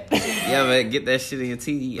I'm like? dead. You ever get that shit in your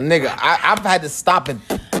teeth? nigga? I've had to stop and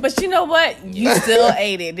But you know what? You still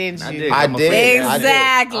ate it, didn't you? I did. I I'm a did. freak. I did.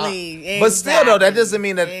 Exactly. but still though, that doesn't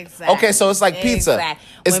mean that. Exactly. Okay, so it's like pizza.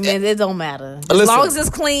 Exactly. Women, it don't matter. As Listen. long as it's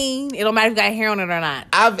clean, it don't matter if you got hair on it or not.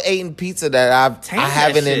 I've eaten pizza that I Taste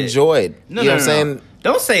haven't that shit. enjoyed. No, you know no, what I'm no, saying? no.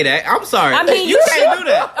 Don't say that. I'm sorry. I mean, you you can't should-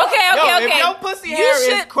 do that. Okay, If okay. your pussy You hair is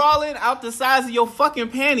should- crawling out the size of your fucking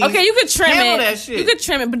panties, Okay, you could trim handle it. that shit. You could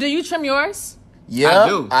trim it, but do you trim yours? Yeah, I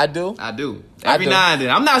do. I do. I do. I Every do. now and then.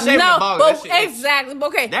 I'm not shaving the No, ball. but That shit- exactly.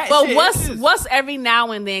 Okay, That but shit what's is- what's every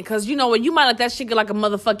now and then? Because you know what, you might let that shit get like a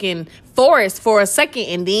motherfucking forest for a second,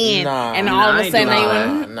 and then Nah. and Nah, all I of a ain't sudden doing they all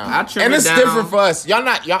went. that. Nah. I trim And it it's down. different for us. Y'all.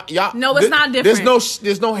 No, it's not different.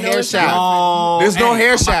 There's no hair it's shaft. No. There's no Hey,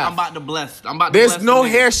 hair I'm shaft. about to bless. I'm about to There's bless no the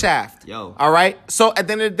nigga. hair shaft. Yo. All right. So at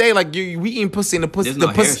the end of the day, like we eating pussy in the pussy. There's the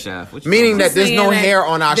no pussy, hair shaft. What you meaning talking that there's no Saying that hair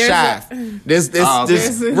on our there's a- shaft. There's Oh,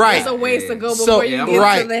 okay. right. There's a ways to go before So you yeah, get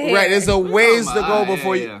right, to the hair. right. There's a ways to talking go about?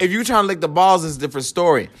 before Yeah, you. yeah. If you trying to lick the balls, it's a different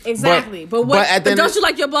story. Exactly. But what? at the But end don't of- you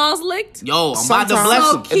like your balls licked? Yo, I'm about to Sometimes- bless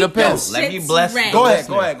So him. keep It depends. your Let me shits bless. ready. Go ahead.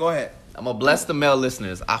 listeners. Go ahead. I'm gonna bless the male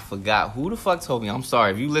listeners. I forgot who the fuck told me. I'm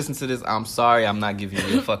sorry if you listen to this. I'm sorry. I'm not giving you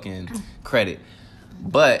your fucking credit.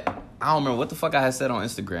 But I don't remember what the fuck I had said on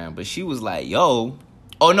Instagram. But she was like, "Yo,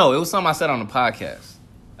 oh no, it was something I said on the podcast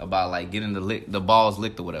about like getting the balls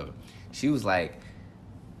licked or whatever." She was like,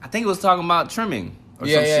 I think it was talking about trimming or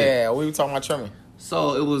some shit. Yeah. We were talking about trimming.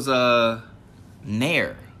 So it was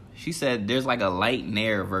Nair. She said there's like a light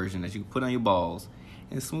Nair version that you can put on your balls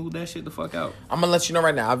and smooth that shit the fuck out. I'm gonna let you know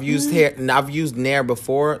right now. I've used hair. And I've used Nair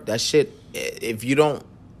before. That shit. If you don't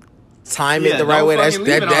time Yeah, it the right don't way, fucking leave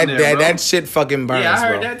it on there, bro. that shit fucking burns. Yeah, I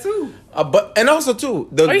heard bro. that too. But and also too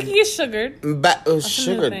Or you can get sugared.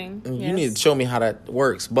 sugar. thing, You yes. need to show me how that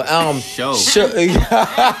works. But Show. All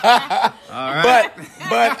right.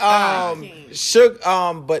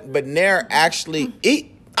 But Nair actually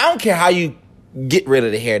I don't care how you get rid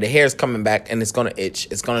of the hair. The hair's coming back and it's gonna itch.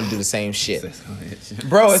 It's gonna do the same shit,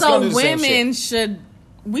 bro. It's So gonna do the same shit. women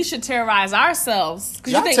we should terrorize ourselves.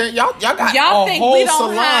 'Cause Y'all, you think, y'all got y'all a think whole we don't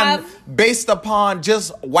salon have- based upon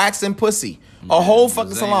just waxing pussy. A whole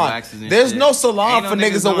fucking Zane salon. waxes and There's shit. no salon Ain't no for niggas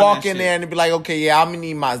niggas to doing walk that in shit. there and be like, okay, yeah, I'm gonna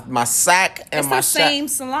need my sack and it's my the same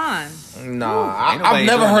salon. Nah, Ain't I've nobody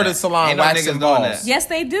never doing heard that. of salon Ain't no waxing niggas doing balls. that. Yes,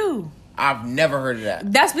 they do. I've never heard of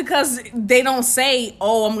that. That's because they don't say,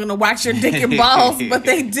 "Oh, I'm gonna wax your dick and balls," but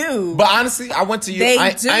they do. But honestly, I went to they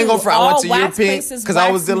I do. ain't going for. I All went to wax European places because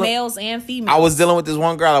I was wax dealing. males and females. I was dealing with this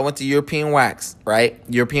one girl. I went to European Wax, right?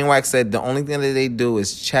 European Wax said the only thing that they do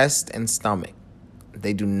is chest and stomach.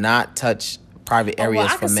 They do not touch private areas I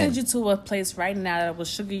for can men. send you to a place right now that will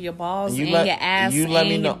sugar your balls You and let- your ass. you let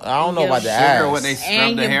me and know. your- I don't know your about the sh- ass. Sugar when they scrub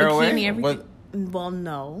and the your hair bikini, away. everything. Well,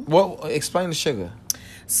 no. What? Explain the sugar.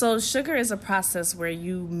 So sugar is a process where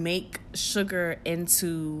you make sugar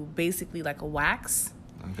into basically like a wax.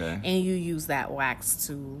 Okay. And you use that wax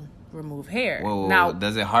to remove hair. Whoa, now,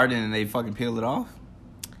 does it harden and they fucking peel it off?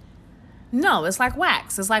 No, it's like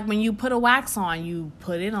wax. It's like when you put a wax on, you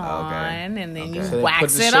put it on and then you So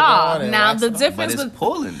wax it off. Now the difference with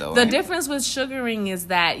pulling though. The difference with sugaring is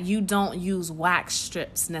that you don't use wax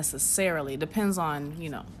strips necessarily. Depends on,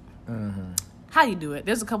 how you do it.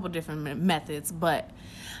 There's a couple different methods, but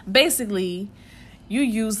basically you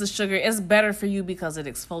use the sugar. It's better for you because it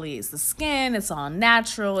exfoliates the skin. It's all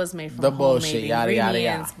natural. It's made from homemade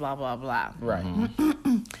ingredients, blah, blah, blah. Right.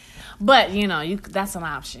 But, that's an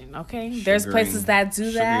option, okay? There's places that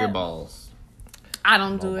do that. Sugar your balls. I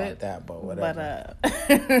don't do it. That, but whatever.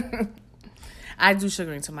 But I do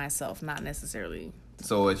sugaring to myself, not necessarily.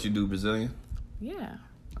 So what, you do Brazilian? Yeah.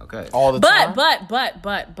 Okay. All the time?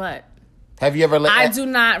 But. Have you ever... I do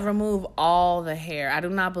not remove all the hair. I do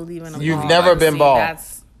not believe in a You've never been bald?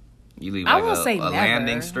 You leave I like won't say a never.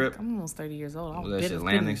 landing strip? I'm almost 30 years old. Was that shit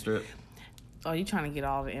landing strip? Oh, you trying to get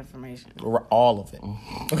all the information. All of it.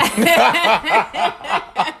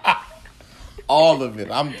 All of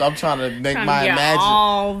it. I'm trying to make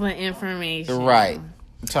all the information. Right.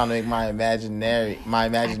 I'm trying to make my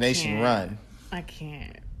imagination run. I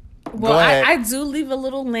can't. Well, I do leave a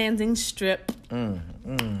little landing strip. Go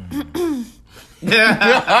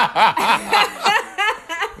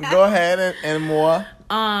ahead and more.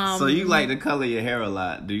 So you like to color your hair a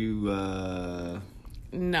lot. Do you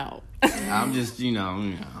No. I'm just, No.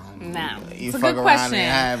 You it's a fuck good around question.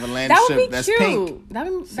 and have a landing that would strip be that's cute. pink. That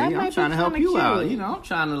might I'm trying be to help you cute. out. I'm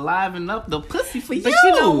trying to liven up the pussy for you. But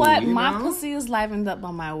you know what? My pussy is livened up by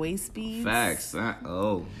my waist beads. Facts.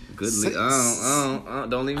 Good.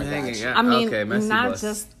 Don't leave me hanging. I mean, okay, not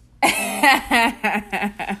just.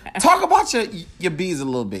 Talk about your beads a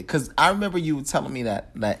little bit, because I remember you were telling me that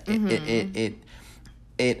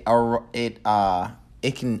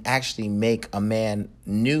it can actually make a man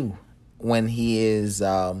new when he is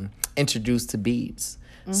introduced to beads.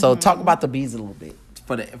 So talk about the beads a little bit,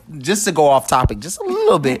 just to go off topic, just a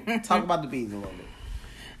little bit. Talk about the beads a little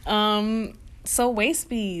bit. So waist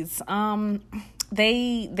beads,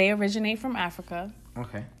 they originate from Africa.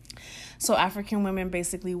 Okay. So African women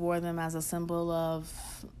basically wore them as a symbol of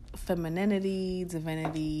femininity,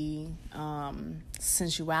 divinity,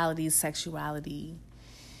 sensuality, sexuality,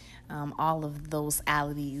 all of those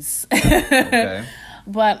alities. Okay.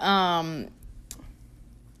 But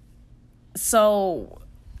so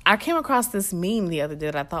I came across this meme the other day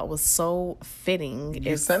that I thought was so fitting.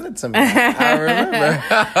 You sent it to me. I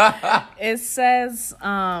remember. It says,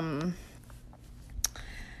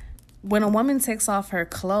 when a woman takes off her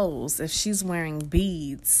clothes, if she's wearing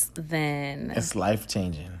beads, then It's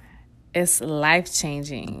life-changing. It's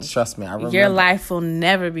life-changing. Trust me, I remember. Your life will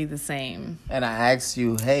never be the same. And I asked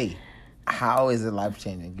you, hey, how is it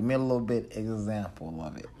life-changing? Give me a little bit example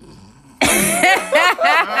of it.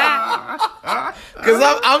 Because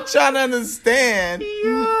I'm trying to understand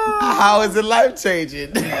how is it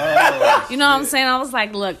life-changing. You know what I'm saying? I was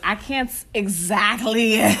like, look, I can't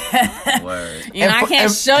exactly, Word. I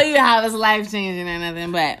can't show you how it's life-changing or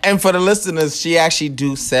nothing, but. And for the listeners, she actually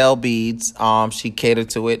do sell beads. She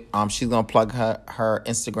catered to it. She's going to plug her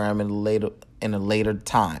Instagram at a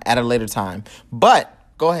later time. But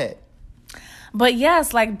go ahead. But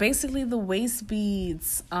yes, like basically the waist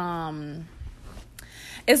beads,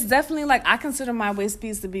 it's definitely like, I consider my waist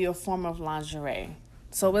beads to be a form of lingerie.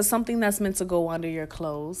 So it's something that's meant to go under your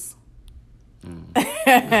clothes.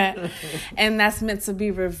 And that's meant to be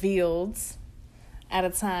revealed at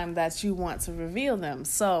a time that you want to reveal them.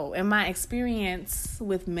 So in my experience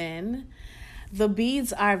with men, the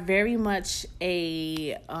beads are very much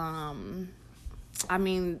obviously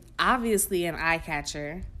an eye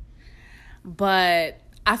catcher. But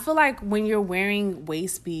I feel like when you're wearing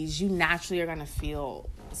waist beads, you naturally are going to feel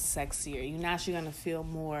sexier. You're naturally going to feel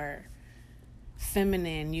more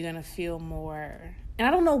feminine. You're going to feel more... And I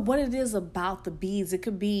don't know what it is about the beads. It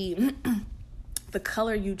could be the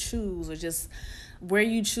color you choose, or just where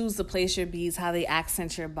you choose to place your beads, how they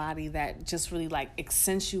accent your body, that just really like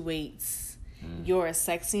accentuates your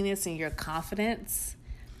sexiness and your confidence.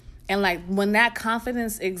 And like when that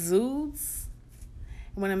confidence exudes...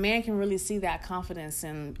 When a man can really see that confidence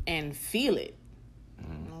and feel it.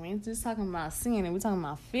 We ain't just talking about seeing it. We're talking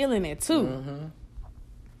about feeling it, too.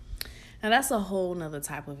 Now, that's a whole nother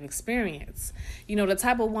type of experience. The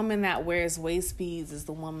type of woman that wears waist beads is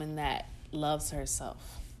the woman that loves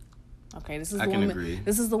herself. Okay, this is the woman. Agree.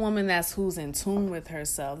 This is the woman who's in tune with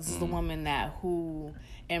herself. This is the woman who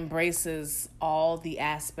embraces all the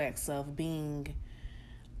aspects of being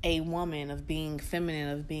a woman, of being feminine,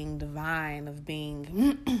 of being divine, of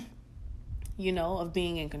being, you know, of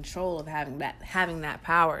being in control, of having that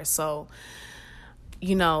power. So,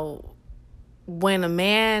 you know, when a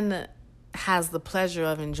man has the pleasure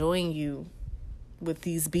of enjoying you with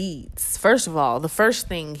these beads, first of all, the first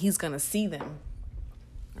thing, he's going to see them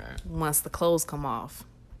once the clothes come off.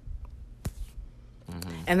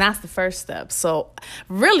 And that's the first step. So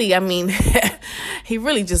really, I mean, he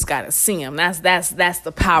really just got to see him. That's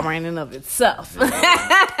the power in and of itself. See him.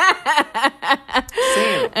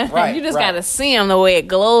 Right, you just got to see him, the way it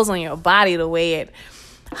glows on your body, the way it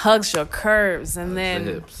hugs your curves, and then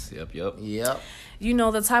the hips. Yep. You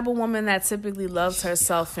know, the type of woman that typically loves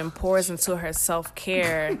herself and pours into her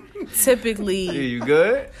self-care typically you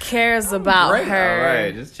good? Cares about her. All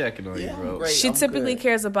right, just checking on you, bro. She typically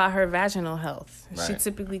cares about her vaginal health. Right. She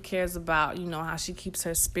typically cares about, you know, how she keeps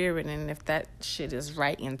her spirit, and if that shit is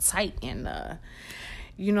right and tight, and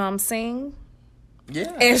you know what I'm saying?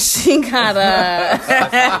 Yeah. If she gotta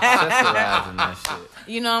accessorizing that shit.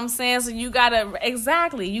 You know what I'm saying? So you gotta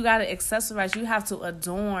accessorize. You have to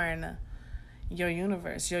adorn your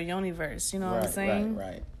universe, your universe. You know what I'm saying?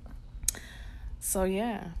 Right. So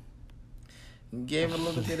yeah. Gave a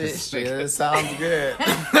little bit of shit. It sounds good.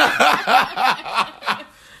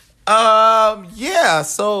 Yeah.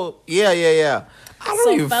 So yeah. I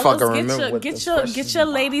don't even fucking remember. Get your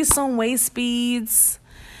ladies some waist beads.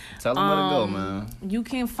 Tell them where to go, man. You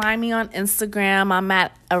can find me on Instagram. I'm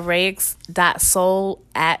at araic.soul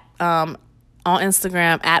on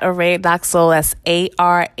Instagram at araic.soul. That's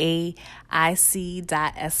ARAIC.SOL.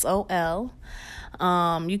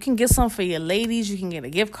 You can get some for your ladies. You can get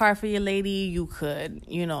a gift card for your lady. You could,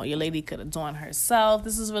 you know, your lady could adorn herself.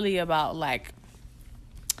 This is really about, like,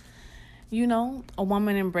 you know, a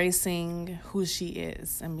woman embracing who she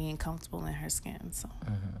is and being comfortable in her skin. So.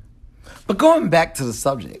 But going back to the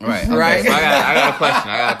subject, right? So I got a question.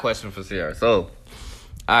 I got a question for Sierra. So,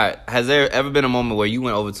 all right, has there ever been a moment where you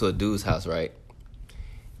went over to a dude's house, right?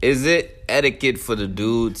 Is it etiquette for the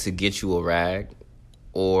dude to get you a rag,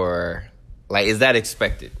 or like is that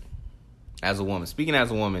expected as a woman? Speaking as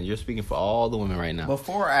a woman, you're speaking for all the women right now.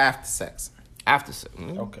 Before or after sex? After sex.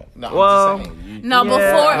 Okay. No, before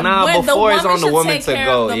it's on the woman to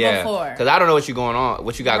go. Yeah, before. Because I don't know what you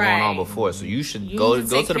got going on before, so you should go to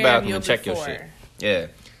the bathroom and check your shit. Yeah.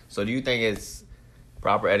 So do you think it's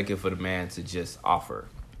proper etiquette for the man to just offer,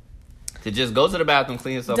 to just go to the bathroom,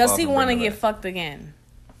 clean himself off? Does he want to get fucked again?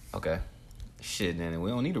 Okay. Shit, then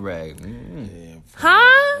we don't need a rag.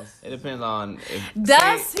 Huh? It depends on.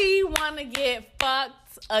 Does he want to get fucked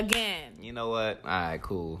again? You know what? All right,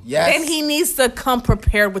 cool. Yes. Then he needs to come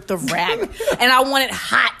prepared with the rag, and I want it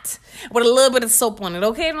hot with a little bit of soap on it.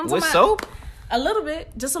 Okay? With soap? A little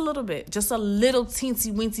bit, just a little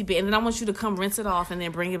teensy weensy bit, and then I want you to come rinse it off and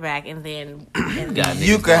then bring it back, and then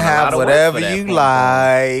you can have whatever you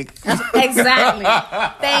like. Exactly.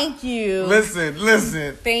 Thank you. Listen.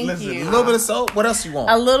 Thank you. A little bit of soap. What else you want?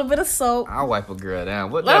 A little bit of soap. I'll wipe a girl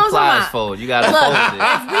down. What that plies for? You gotta fold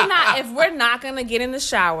it. If we're not gonna get in the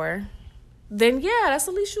shower, then yeah, that's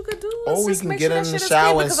the least you could do. Or we can get in the shower and start it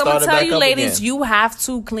back up again. Because I'm gonna tell you, ladies, you have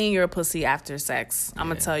to clean your pussy after sex. I'm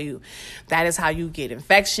gonna tell you, that is how you get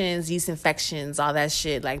infections, yeast infections, all that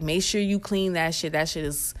shit. Like, make sure you clean that shit. That shit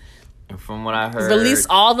is. From what I heard, release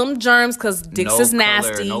all them germs because dicks is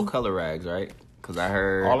nasty. No color rags, right? Because I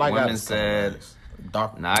heard women said.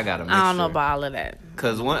 Nah, I got a mixture. I don't know about all of that.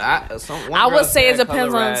 Because one I would say it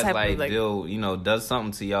depends on the type like, of like, does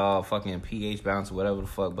something to y'all fucking pH balance or whatever the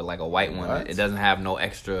fuck. But like a white one, it doesn't have no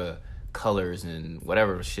extra colors and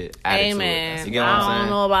whatever shit added to it. You get what I'm saying? I don't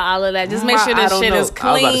know about all of that. Just make sure this shit is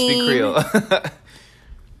clean. I was about to speak Creole.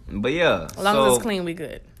 But yeah, as long as it's clean, we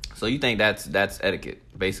good. So you think that's etiquette?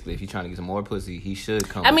 Basically, if you're trying to get some more pussy, he should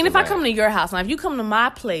come. I mean, if I come to your house, now if you come to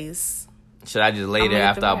my place, should I just lay there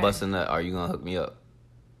after I bust a nut? Or are you gonna hook me up?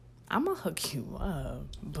 I'm gonna hook you up,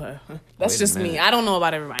 but that's just me. I don't know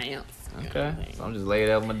about everybody else. Okay, so I'm just laying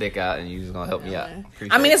there with my dick out, and you just gonna help me out.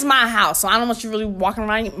 I mean, it's my house, so I don't want you really walking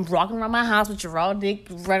around my house with your raw dick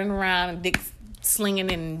running around and dick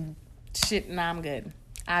slinging and shit. Nah, I'm good.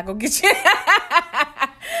 I'll go get you.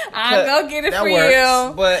 I'll go get it for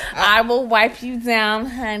you. But I will wipe you down,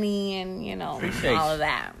 honey, and all of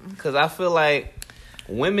that. Because I feel like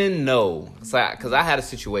women know. Because I had a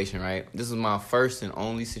situation, right? This is my first and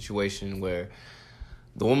only situation where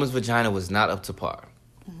the woman's vagina was not up to par.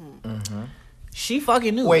 Mm-hmm. She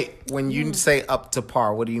fucking knew. Wait, when you say up to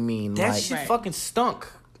par, what do you mean? That shit fucking stunk.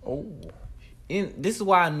 Oh. This is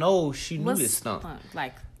why I know she knew it stunk.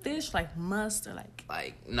 Like fish, like musk, or like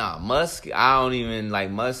musk. I don't even like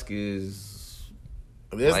musk is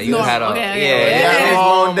Like you had a a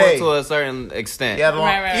long day to a certain extent. Yeah,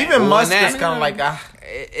 right. Even musk is kind of like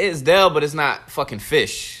it's Dell, but it's not fucking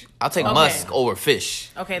fish. I'll take musk over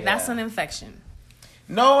fish. Okay, that's an infection.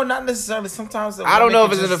 No, not necessarily. Sometimes I don't know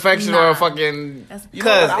if it's an infection or a fucking.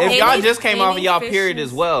 Because if y'all just came off of y'all period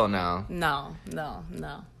as well now. No.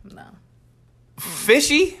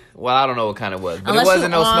 Fishy? Well, I don't know what kind it was, but unless it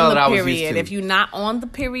wasn't no smell that I was used to. If you're not on the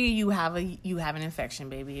period, you have an infection,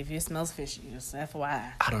 baby. If it smells fishy, just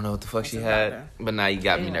FYI. I don't know what the fuck she had, but now you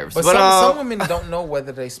got me nervous. But some women don't know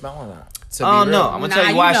whether they smell or not. Oh no, I'm gonna tell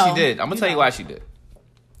you why she did. I'm gonna tell you why she did.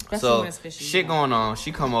 So shit going on.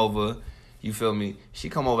 She come over. You feel me? She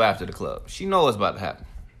come over after the club. She know what's about to happen.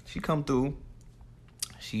 She come through.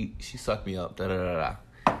 She sucked me up.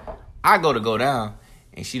 I go down,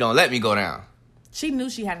 and she don't let me go down. She knew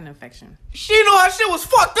she had an infection. She knew her shit was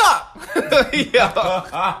fucked up.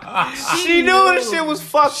 She knew her shit was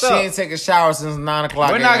fucked up. She ain't taking a shower since 9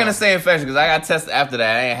 o'clock. We're not going to say infection because I got tested after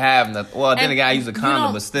that. I ain't have nothing. Well, then again, I use a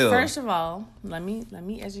condom, but still. First of all, let me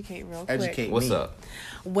educate real quick. Educate What's me. up?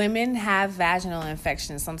 Women have vaginal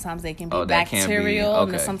infections. Sometimes they can be bacterial,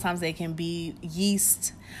 and sometimes they can be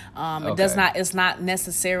yeast. It's not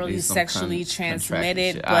necessarily sexually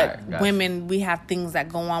transmitted, but women, we have things that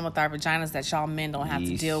go on with our vaginas that y'all men don't have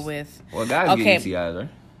to deal with. Well, guys get UTIs, right?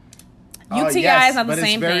 UTI is not the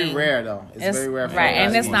same thing. It's very rare, though. It's very rare. Right,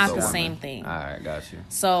 and it's not the same thing. All right, got you.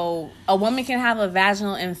 So a woman can have a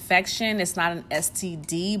vaginal infection. It's not an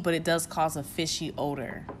STD, but it does cause a fishy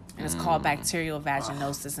odor. And it's called bacterial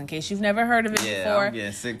vaginosis. In case you've never heard of it before, I'm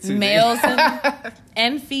getting sick too. Males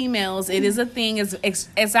and females, it is a thing.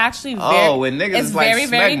 It's actually when niggas it's is like very smegma.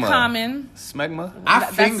 very common. Smegma. I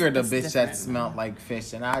fingered a bitch that smelled like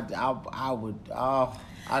fish, and I would.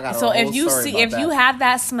 I got so if you have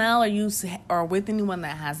that smell, or you are with anyone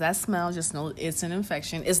that has that smell, just know it's an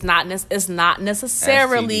infection. It's not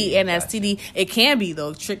necessarily an STD. It can be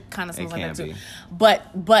though. Trick kind of smells like that too. But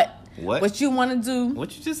what you want to do?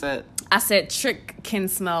 What you just said? I said trick can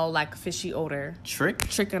smell like fishy odor.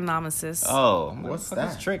 Trichinomasis. Oh, what's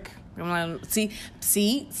that? Trick. I'm like, see.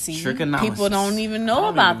 People don't even know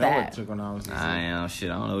about that. I know shit.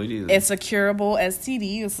 I don't know it either. It's a curable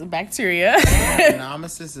STD. It's a bacteria.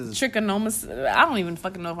 Trichinomasis is trichinomasis. I don't even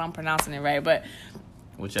fucking know if I'm pronouncing it right, but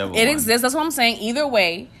whichever it exists. That's what I'm saying. Either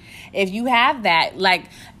way, if you have that, like,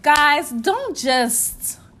 guys, don't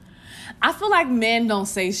just. I feel like men don't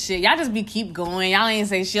say shit. Y'all just keep going. Y'all ain't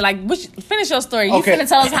say shit. Like, finish your story. You finna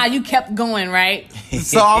tell us how you kept going, right?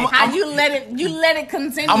 So you let it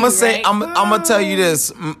continue. I'm gonna say, I'm gonna tell you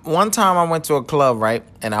this. One time I went to a club, right,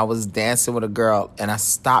 and I was dancing with a girl, and I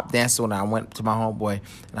stopped dancing with her. I went to my homeboy,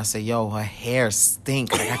 and I said, "Yo, her hair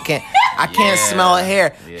stink. Like, I can't smell her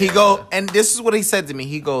hair." Yeah. He go, and this is what he said to me.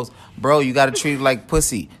 He goes, "Bro, you gotta treat it like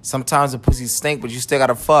pussy. Sometimes the pussy stink, but you still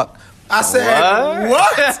gotta fuck." I said,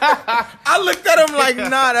 what? I looked at him like,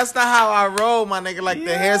 nah, that's not how I roll, my nigga. Like,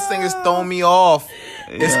 the hair thing is throwing me off.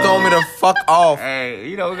 It's throwing me the fuck off. Hey,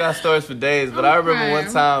 we got stories for days, but I remember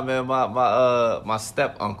one time, man, my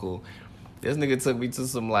step uncle, this nigga took me to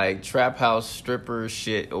some, like, trap house stripper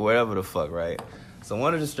shit or whatever the fuck, right? So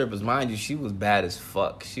one of the strippers, mind you, she was bad as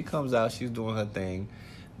fuck. She comes out, she's doing her thing.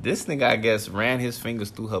 This nigga, I guess, ran his fingers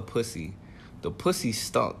through her pussy. The pussy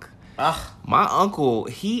stunk. My uncle,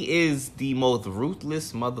 he is the most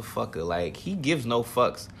ruthless motherfucker. Like, he gives no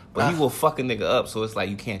fucks, but he will fuck a nigga up, so it's like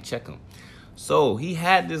you can't check him. So he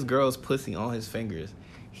had this girl's pussy on his fingers.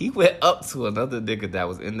 He went up to another nigga that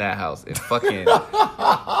was in that house and fucking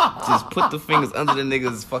just put the fingers under the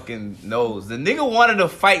nigga's fucking nose. The nigga wanted to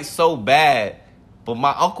fight so bad, but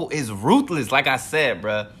my uncle is ruthless, like I said,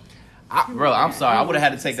 bruh. I'm sorry. I would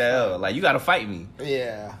have had to take that L. Like, you got to fight me.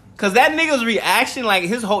 Yeah. Cause that nigga's reaction, like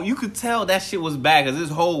you could tell that shit was bad. Cause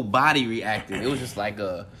his whole body reacted. It was just like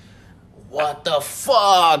what the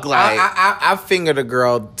fuck? Like I fingered a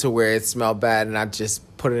girl to where it smelled bad, and I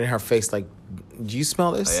just put it in her face. Like, do you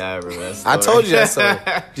smell this? Oh, yeah, I remember that story. I told you that story.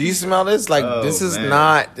 Do you smell this? Like, this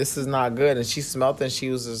is not good. And she smelled it, and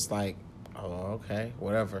she was just like, oh, okay,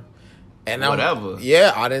 whatever. And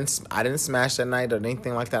I didn't smash that night or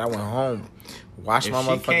anything like that. I went home. Wash my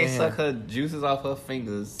motherfucking She can't hand. suck her juices off her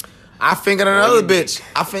fingers. I fingered another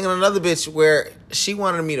bitch where she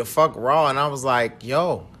wanted me to fuck raw, and I was like,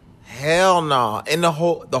 yo, hell no. And the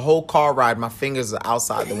whole car ride, my fingers are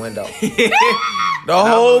outside the window. The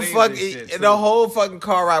whole fucking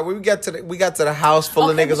car ride. We got to the house full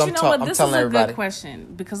of niggas. I'm telling everybody. This is a good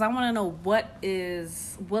question, because I want to know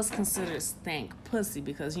what's considered stank pussy,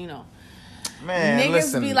 because man, niggas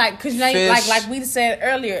listen, be like, because like we said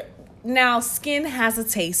earlier, Now, skin has a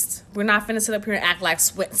taste. We're not finna sit up here and act like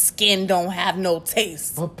skin don't have no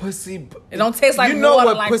taste. But pussy, it don't taste like water. You know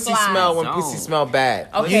what like pussy flies. smell when pussy smell bad.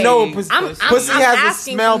 Okay. You know what pussy I'm has a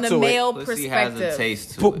smell from the to male it. Pussy has perspective. a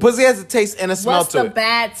taste to it. Pussy has a taste and a smell What's to the it.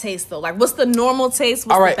 bad taste though? Like, what's the normal taste?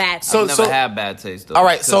 What's the bad taste? I've never had bad taste though. All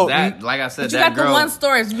right, so that, like I said, but you that got girl, the one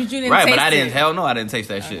story, but you didn't right? taste But I didn't. it. Hell no, I didn't taste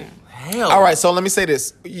that shit. Hell. All right, so let me say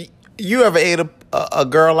this: you ever ate a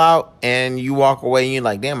girl out and you walk away and you're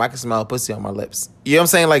like, damn, I can smell pussy on my lips. You know what I'm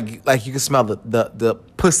saying? Like you can smell the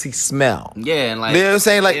pussy smell. Yeah, and like, you know what I'm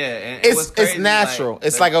saying? Like, it's it's natural. Like,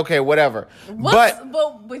 it's like, okay, whatever.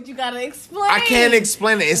 But you gotta explain. I can't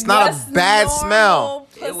explain it. It's not a bad smell.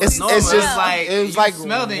 It's just like it was like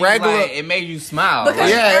regular. It made you smile.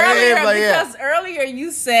 Because earlier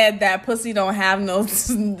you said that pussy don't have no.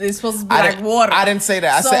 It's supposed to be like water. I didn't say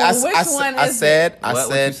that. I said. What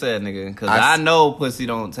you said, nigga? Because I know pussy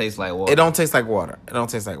don't taste like water. It don't taste like water. It don't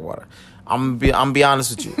taste like water. I'm be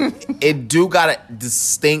honest with you. It do got a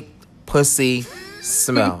distinct pussy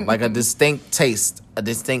smell, like a distinct taste, a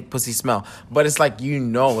distinct pussy smell. But it's like,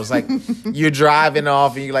 it's like you're driving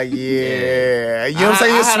off and you're like, yeah. You know what I'm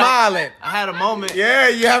saying? You're smiling. I had a moment. Yeah,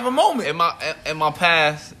 you have a moment. In my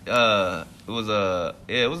past, it was a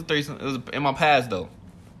threesome. It was in my past though,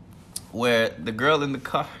 where the girl in the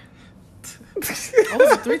car. What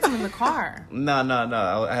was a threesome in the car? No.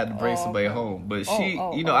 I had to bring somebody home. But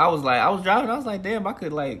I was driving. I was like, damn, I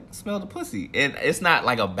could like smell the pussy. And it's not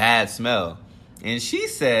like a bad smell. And she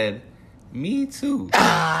said, me too.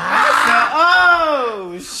 I said,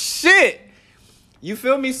 oh, shit. You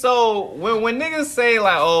feel me? So when niggas say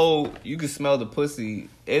like, oh, you can smell the pussy,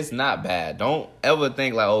 it's not bad. Don't ever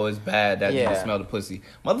think like, oh, it's bad that you can smell the pussy.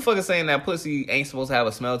 Motherfucker saying that pussy ain't supposed to have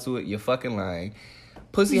a smell to it, you're fucking lying.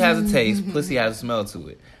 Pussy has a taste. Pussy has a smell to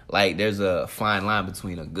it. Like, there's a fine line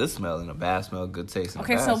between a good smell and a bad smell, good taste. And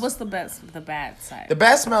okay, so what's the bad side? The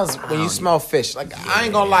bad smell is when you smell fish. Like, I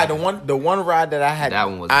ain't gonna lie, the one ride that I had, that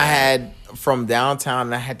one was had from downtown,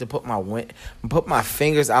 and I had to put my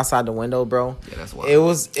fingers outside the window, bro. Yeah, that's wild. It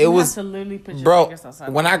was, absolutely put your bro. Fingers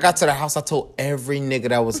outside When I got to the house, I told every nigga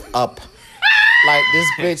that was up, like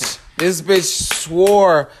this bitch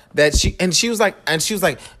swore that she was like,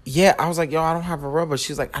 yeah. I was like, yo, I don't have a rubber.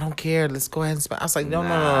 She was like, I don't care. Let's go ahead and smell. I was like, no.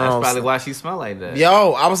 That's probably why she smelled like that.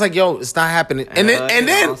 Yo, I was like, yo, it's not happening. And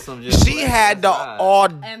then she had the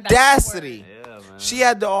audacity. Yeah, man. She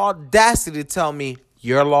had the audacity to tell me,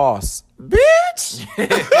 you're lost. Bitch.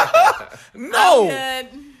 No.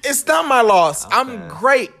 It's not my loss. Okay. I'm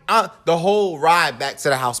great. The whole ride back to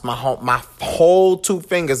the house, my whole 2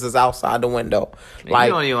 fingers is outside the window. Man, like,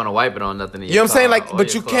 you don't even want to wipe it on nothing. You know what I'm saying? Like,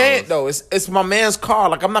 but you can't though. It's my man's car.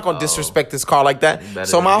 Like, I'm not gonna disrespect this car like that.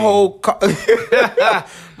 So my whole car, wipe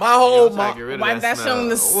that shit on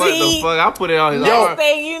the seat. What the fuck? I put it on his arm. I put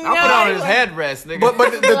it on his headrest, nigga.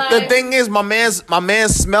 But the thing is, my man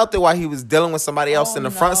smelt it while he was dealing with somebody else in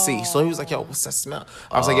the front seat. So he was like, yo, what's that smell?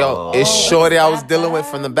 I was like, yo, it's shorty I was dealing with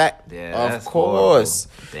from the back. Yeah, of course.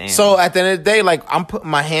 So at the end of the day, like, I'm putting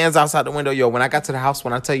my hands outside the window. Yo, when I got to the house,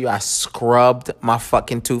 when I tell you I scrubbed my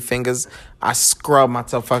fucking 2 fingers, I scrubbed my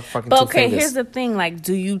fucking 2 fingers. Okay, here's the thing. Like,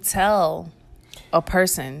 do you tell a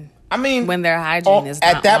person? I mean, when their hygiene is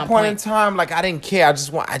not at that point in time, like, I didn't care. I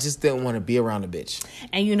just didn't want to be around a bitch.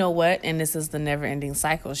 And you know what? And this is the never-ending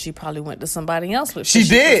cycle. She probably went to somebody else with. She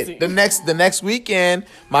did. The next weekend,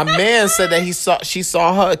 my man said that she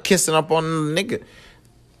saw her kissing up on the nigga.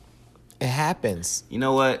 It happens. You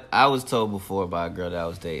know what? I was told before by a girl that I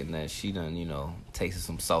was dating that she done, tasted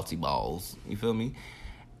some salty balls. You feel me?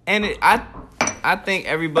 And I think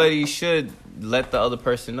everybody should let the other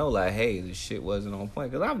person know, like, hey, this shit wasn't on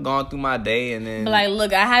point. Because I've gone through my day and then... Like,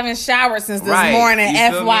 look, I haven't showered since this morning,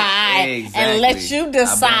 FYI. Exactly. And let you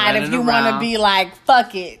decide if you want to be like,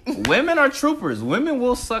 fuck it. Women are troopers. Women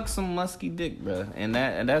will suck some musky dick, bro. And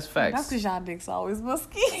that's facts. That's because y'all dick's always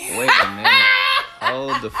musky. Wait a minute.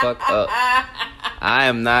 Hold the fuck up. I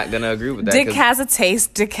am not gonna agree with that. Dick has a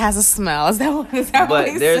taste. Dick has a smell. Is that what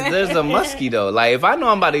there's a musky though. Like, if I know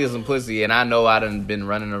I'm about to get some pussy and I know I done been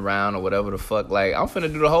running around or whatever the fuck, like, I'm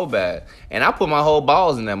finna do the whole bag. And I put my whole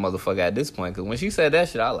balls in that motherfucker at this point. Because when she said that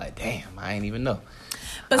shit, I was like, damn, I ain't even know.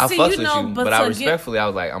 But I fucks with you, but I respectfully, I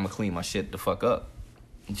was like, I'm gonna clean my shit the fuck up.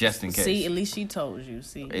 Just in case. See, at least she told you.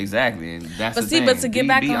 See. Exactly. And that's the thing. But to get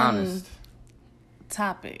back on honest.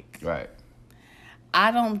 Topic. Right.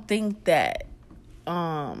 I don't think that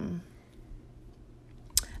I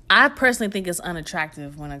personally think it's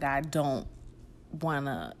unattractive when a guy don't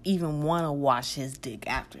wanna wash his dick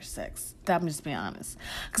after sex. I'm just being honest.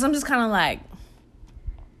 Cause I'm just kinda like,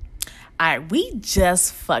 alright, we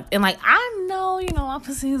just fucked. And like, I know, my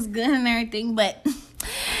pussy is good and everything, but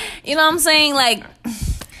You know what I'm saying? Like,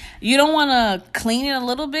 you don't want to clean it a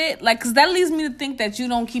little bit? Like, because that leads me to think that you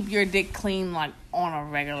don't keep your dick clean, like, on a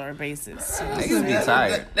regular basis. Niggas be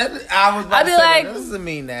tired. I'd be like, that doesn't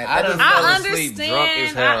mean that. I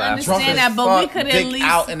understand that, but we could at least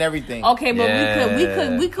out and everything. Okay, but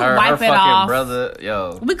we could wipe it off. Brother,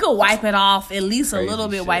 yo, we could wipe it off at least a little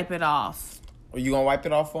bit. Shit. Wipe it off. Are you gonna wipe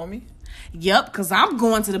it off for me? Yep, because I'm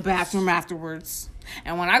going to the bathroom afterwards.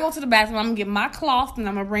 And when I go to the bathroom, I'm gonna get my cloth and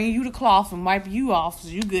I'm gonna bring you the cloth and wipe you off so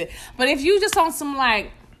you good. But if you just on some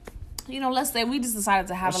like, you know, let's say we just decided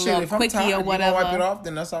to have a little quickie or whatever. You wipe it off,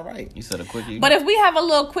 then that's all right. You said a quickie. But if we have a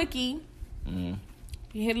little quickie, you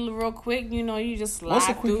hit it real quick, you know, you just slide. What's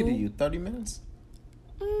a quickie to you? 30 minutes?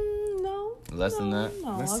 No. Less than that?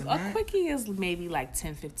 No. A quickie is maybe like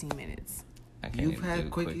 10, 15 minutes. You've had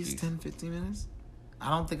quickies 10, 15 minutes? I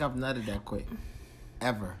don't think I've nutted that quick.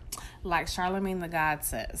 Ever. Like Charlemagne the God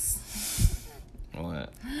says.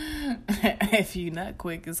 What? If you nut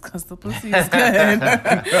quick, it's because the pussy is good.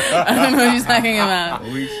 I don't know what you're talking about.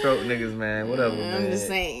 We stroke niggas, man. Whatever, man. I'm just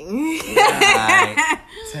saying.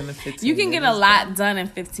 10 to 15 You can get a lot done in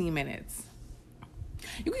 15 minutes.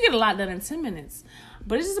 You can get a lot done in 10 minutes.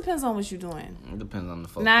 But it just depends on what you're doing. It depends on the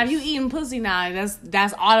focus. Now, if you eating pussy now,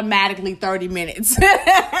 that's automatically 30 minutes.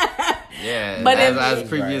 Yeah, but as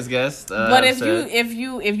previous guest. But if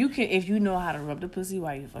you know how to rub the pussy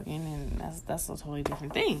while you fucking, and that's a totally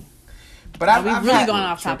different thing. But I've really gone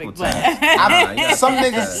off topic. But some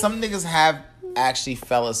niggas have actually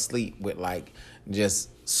fell asleep with like just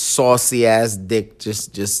saucy ass dick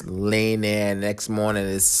just laying there. And next morning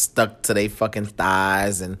it's stuck to their fucking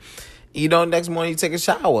thighs, and you know next morning you take a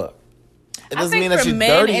shower. It doesn't mean that you're dirty.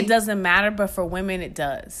 For men, it doesn't matter, but for women, it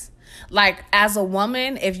does. Like, as a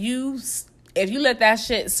woman, if you let that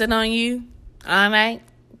shit sit on you all night,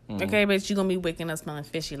 okay, but you're going to be waking up smelling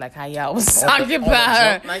fishy like how y'all was talking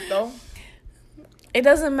about. Night, though? It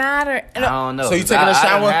doesn't matter. I don't know. So you taking a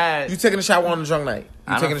shower? You taking a shower on a drunk night?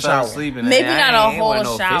 You taking a shower? Maybe not a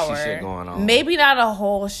whole shower. Maybe not a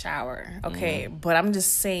whole shower, okay? But I'm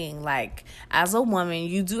just saying, like, as a woman,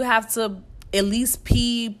 you do have to at least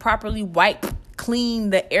pee properly, wipe, clean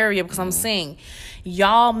the area, because I'm saying,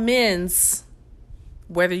 y'all men's,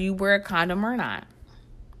 whether you wear a condom or not,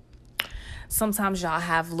 sometimes y'all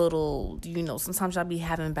have little, sometimes y'all be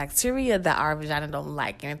having bacteria that our vagina don't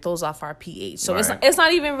like, and it throws off our pH. So it's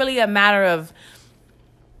not even really a matter of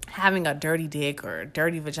having a dirty dick or a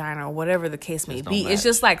dirty vagina or whatever the case may be. It's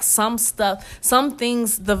just like some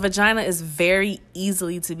things, the vagina is very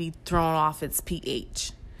easily to be thrown off its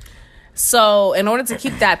pH. So in order to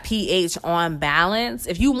keep that pH on balance,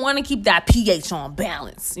 if you want to keep that pH on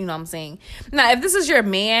balance, you know what I'm saying? Now, if this is your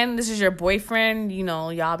man, this is your boyfriend,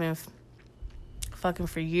 y'all been fucking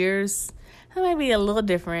for years, that might be a little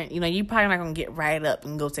different. You probably not going to get right up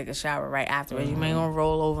and go take a shower right afterwards. You may going to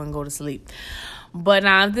roll over and go to sleep. But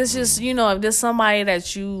now, if this is, if there's somebody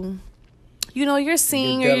that you're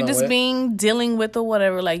seeing or you're just dealing with or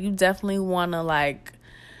whatever, like, you definitely want to, like,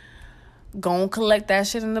 go and collect that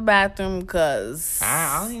shit in the bathroom, because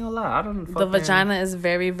I ain't gonna lie. The vagina is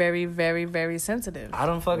very, very, very, very sensitive. I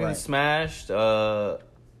done fucking smashed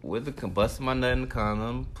busted my nut in the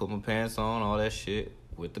condom, put my pants on, all that shit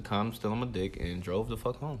with the condom still on my dick, and drove the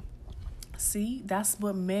fuck home. See, that's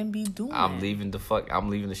what men be doing. I'm leaving the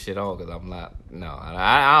shit on because I'm not. No,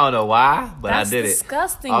 I don't know why, but I did it. That's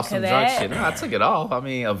disgusting. Off some drunk shit. No, I took it off. I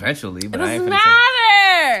mean, eventually, but it I ain't matter.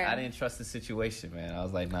 I didn't trust the situation, man. I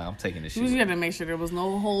was like, nah, I'm taking this shit. You had to make sure there was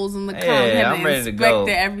no holes in the condom. Yeah, I'm ready to go.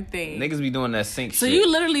 Everything. Niggas be doing that sink shit. So you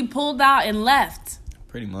literally pulled out and left.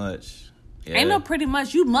 Pretty much. Yeah. Ain't no pretty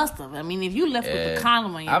much. You must have. I mean, if you left with the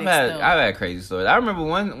condom on your dick I've had crazy stories. I remember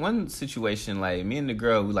one situation, like, me and the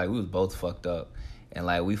girl, we was both fucked up. And,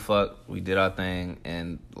 like, we did our thing,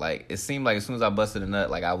 and, like, it seemed like as soon as I busted a nut,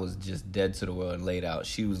 like, I was just dead to the world and laid out.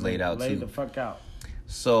 She was laid out, too. Laid the fuck out.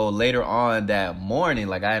 So, later on that morning,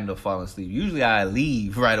 like, I ended up falling asleep. Usually, I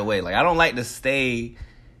leave right away. Like, I don't like to stay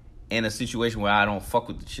in a situation where I don't fuck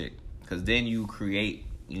with the chick. Because then you create,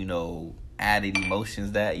 added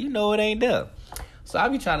emotions that, it ain't there. So I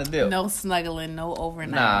be trying to deal. No snuggling, no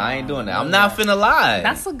overnight. Nah, I ain't doing that. I'm not finna lie.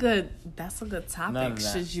 That's a good topic.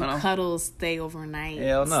 Should you cuddle, stay overnight?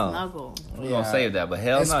 Hell no. Snuggle. We're gonna save that, but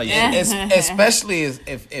hell no. Especially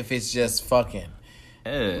if it's just fucking.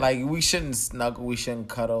 Yeah. Like, we shouldn't snuggle, we shouldn't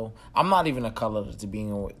cuddle. I'm not even a cuddler to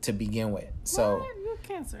begin with. So what? You're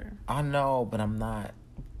Cancer. I know, but I'm not.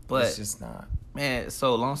 But it's just not. Man,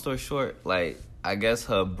 so long story short, like, I guess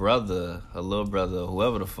her little brother,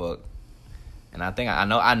 whoever the fuck, and I think I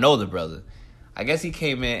know the brother. I guess he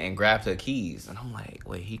came in and grabbed her keys. And I'm like,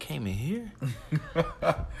 wait, he came in here?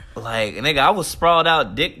 Like, nigga, I was sprawled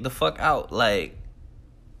out, dick the fuck out. Like,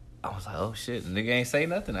 I was like, oh shit, the nigga ain't say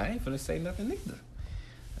nothing. I ain't finna say nothing neither.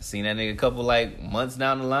 I seen that nigga a couple, like, months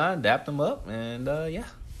down the line, dapped him up, and yeah,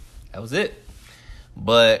 that was it.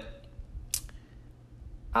 But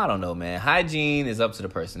I don't know, man. Hygiene is up to the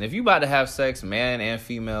person. If you about to have sex, man and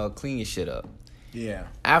female, clean your shit up. Yeah.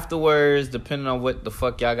 Afterwards, depending on what the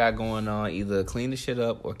fuck y'all got going on, either clean the shit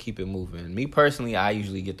up or keep it moving. Me personally, I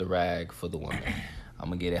usually get the rag for the woman. I'm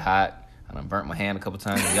gonna get it hot. I done burnt my hand a couple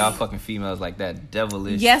times. And y'all fucking females like that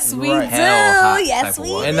devilish. Yes, we do. Yes, we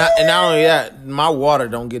do. And not only that, my water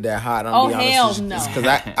don't get that hot. I'm be honest hell no. Because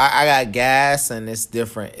I got gas, and it's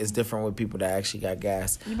different. It's different with people that actually got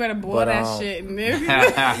gas. You better boil that shit. And you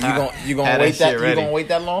gonna wait that? You gonna wait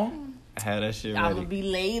that long? I had that shit ready. I'm gonna be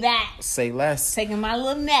laid out. Say less. Taking my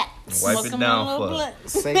little nap. Wipe it down for blunt.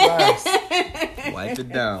 Say less. Wipe it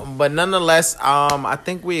down. But nonetheless, I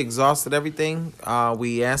think we exhausted everything.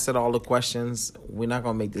 We answered all the questions. We're not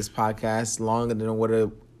gonna make this podcast longer than what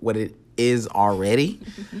it is already.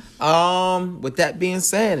 With that being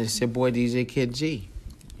said, it's your boy DJ Kid G.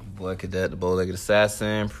 Boy Cadet, the bow-legged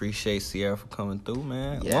assassin. Appreciate Sierra for coming through,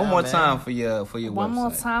 man. Yeah, one more man. time for your website. One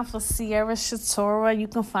more time for Sierra Shatora. You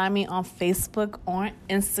can find me on Facebook or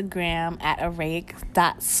Instagram at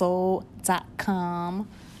araic.soul.com.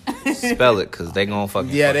 Spell it, because they gonna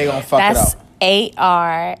fucking they gonna fuck it up. That's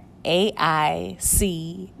ARAIC.SOL.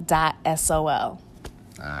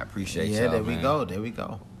 I appreciate y'all, Yeah, there man. we go. There we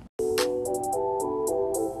go.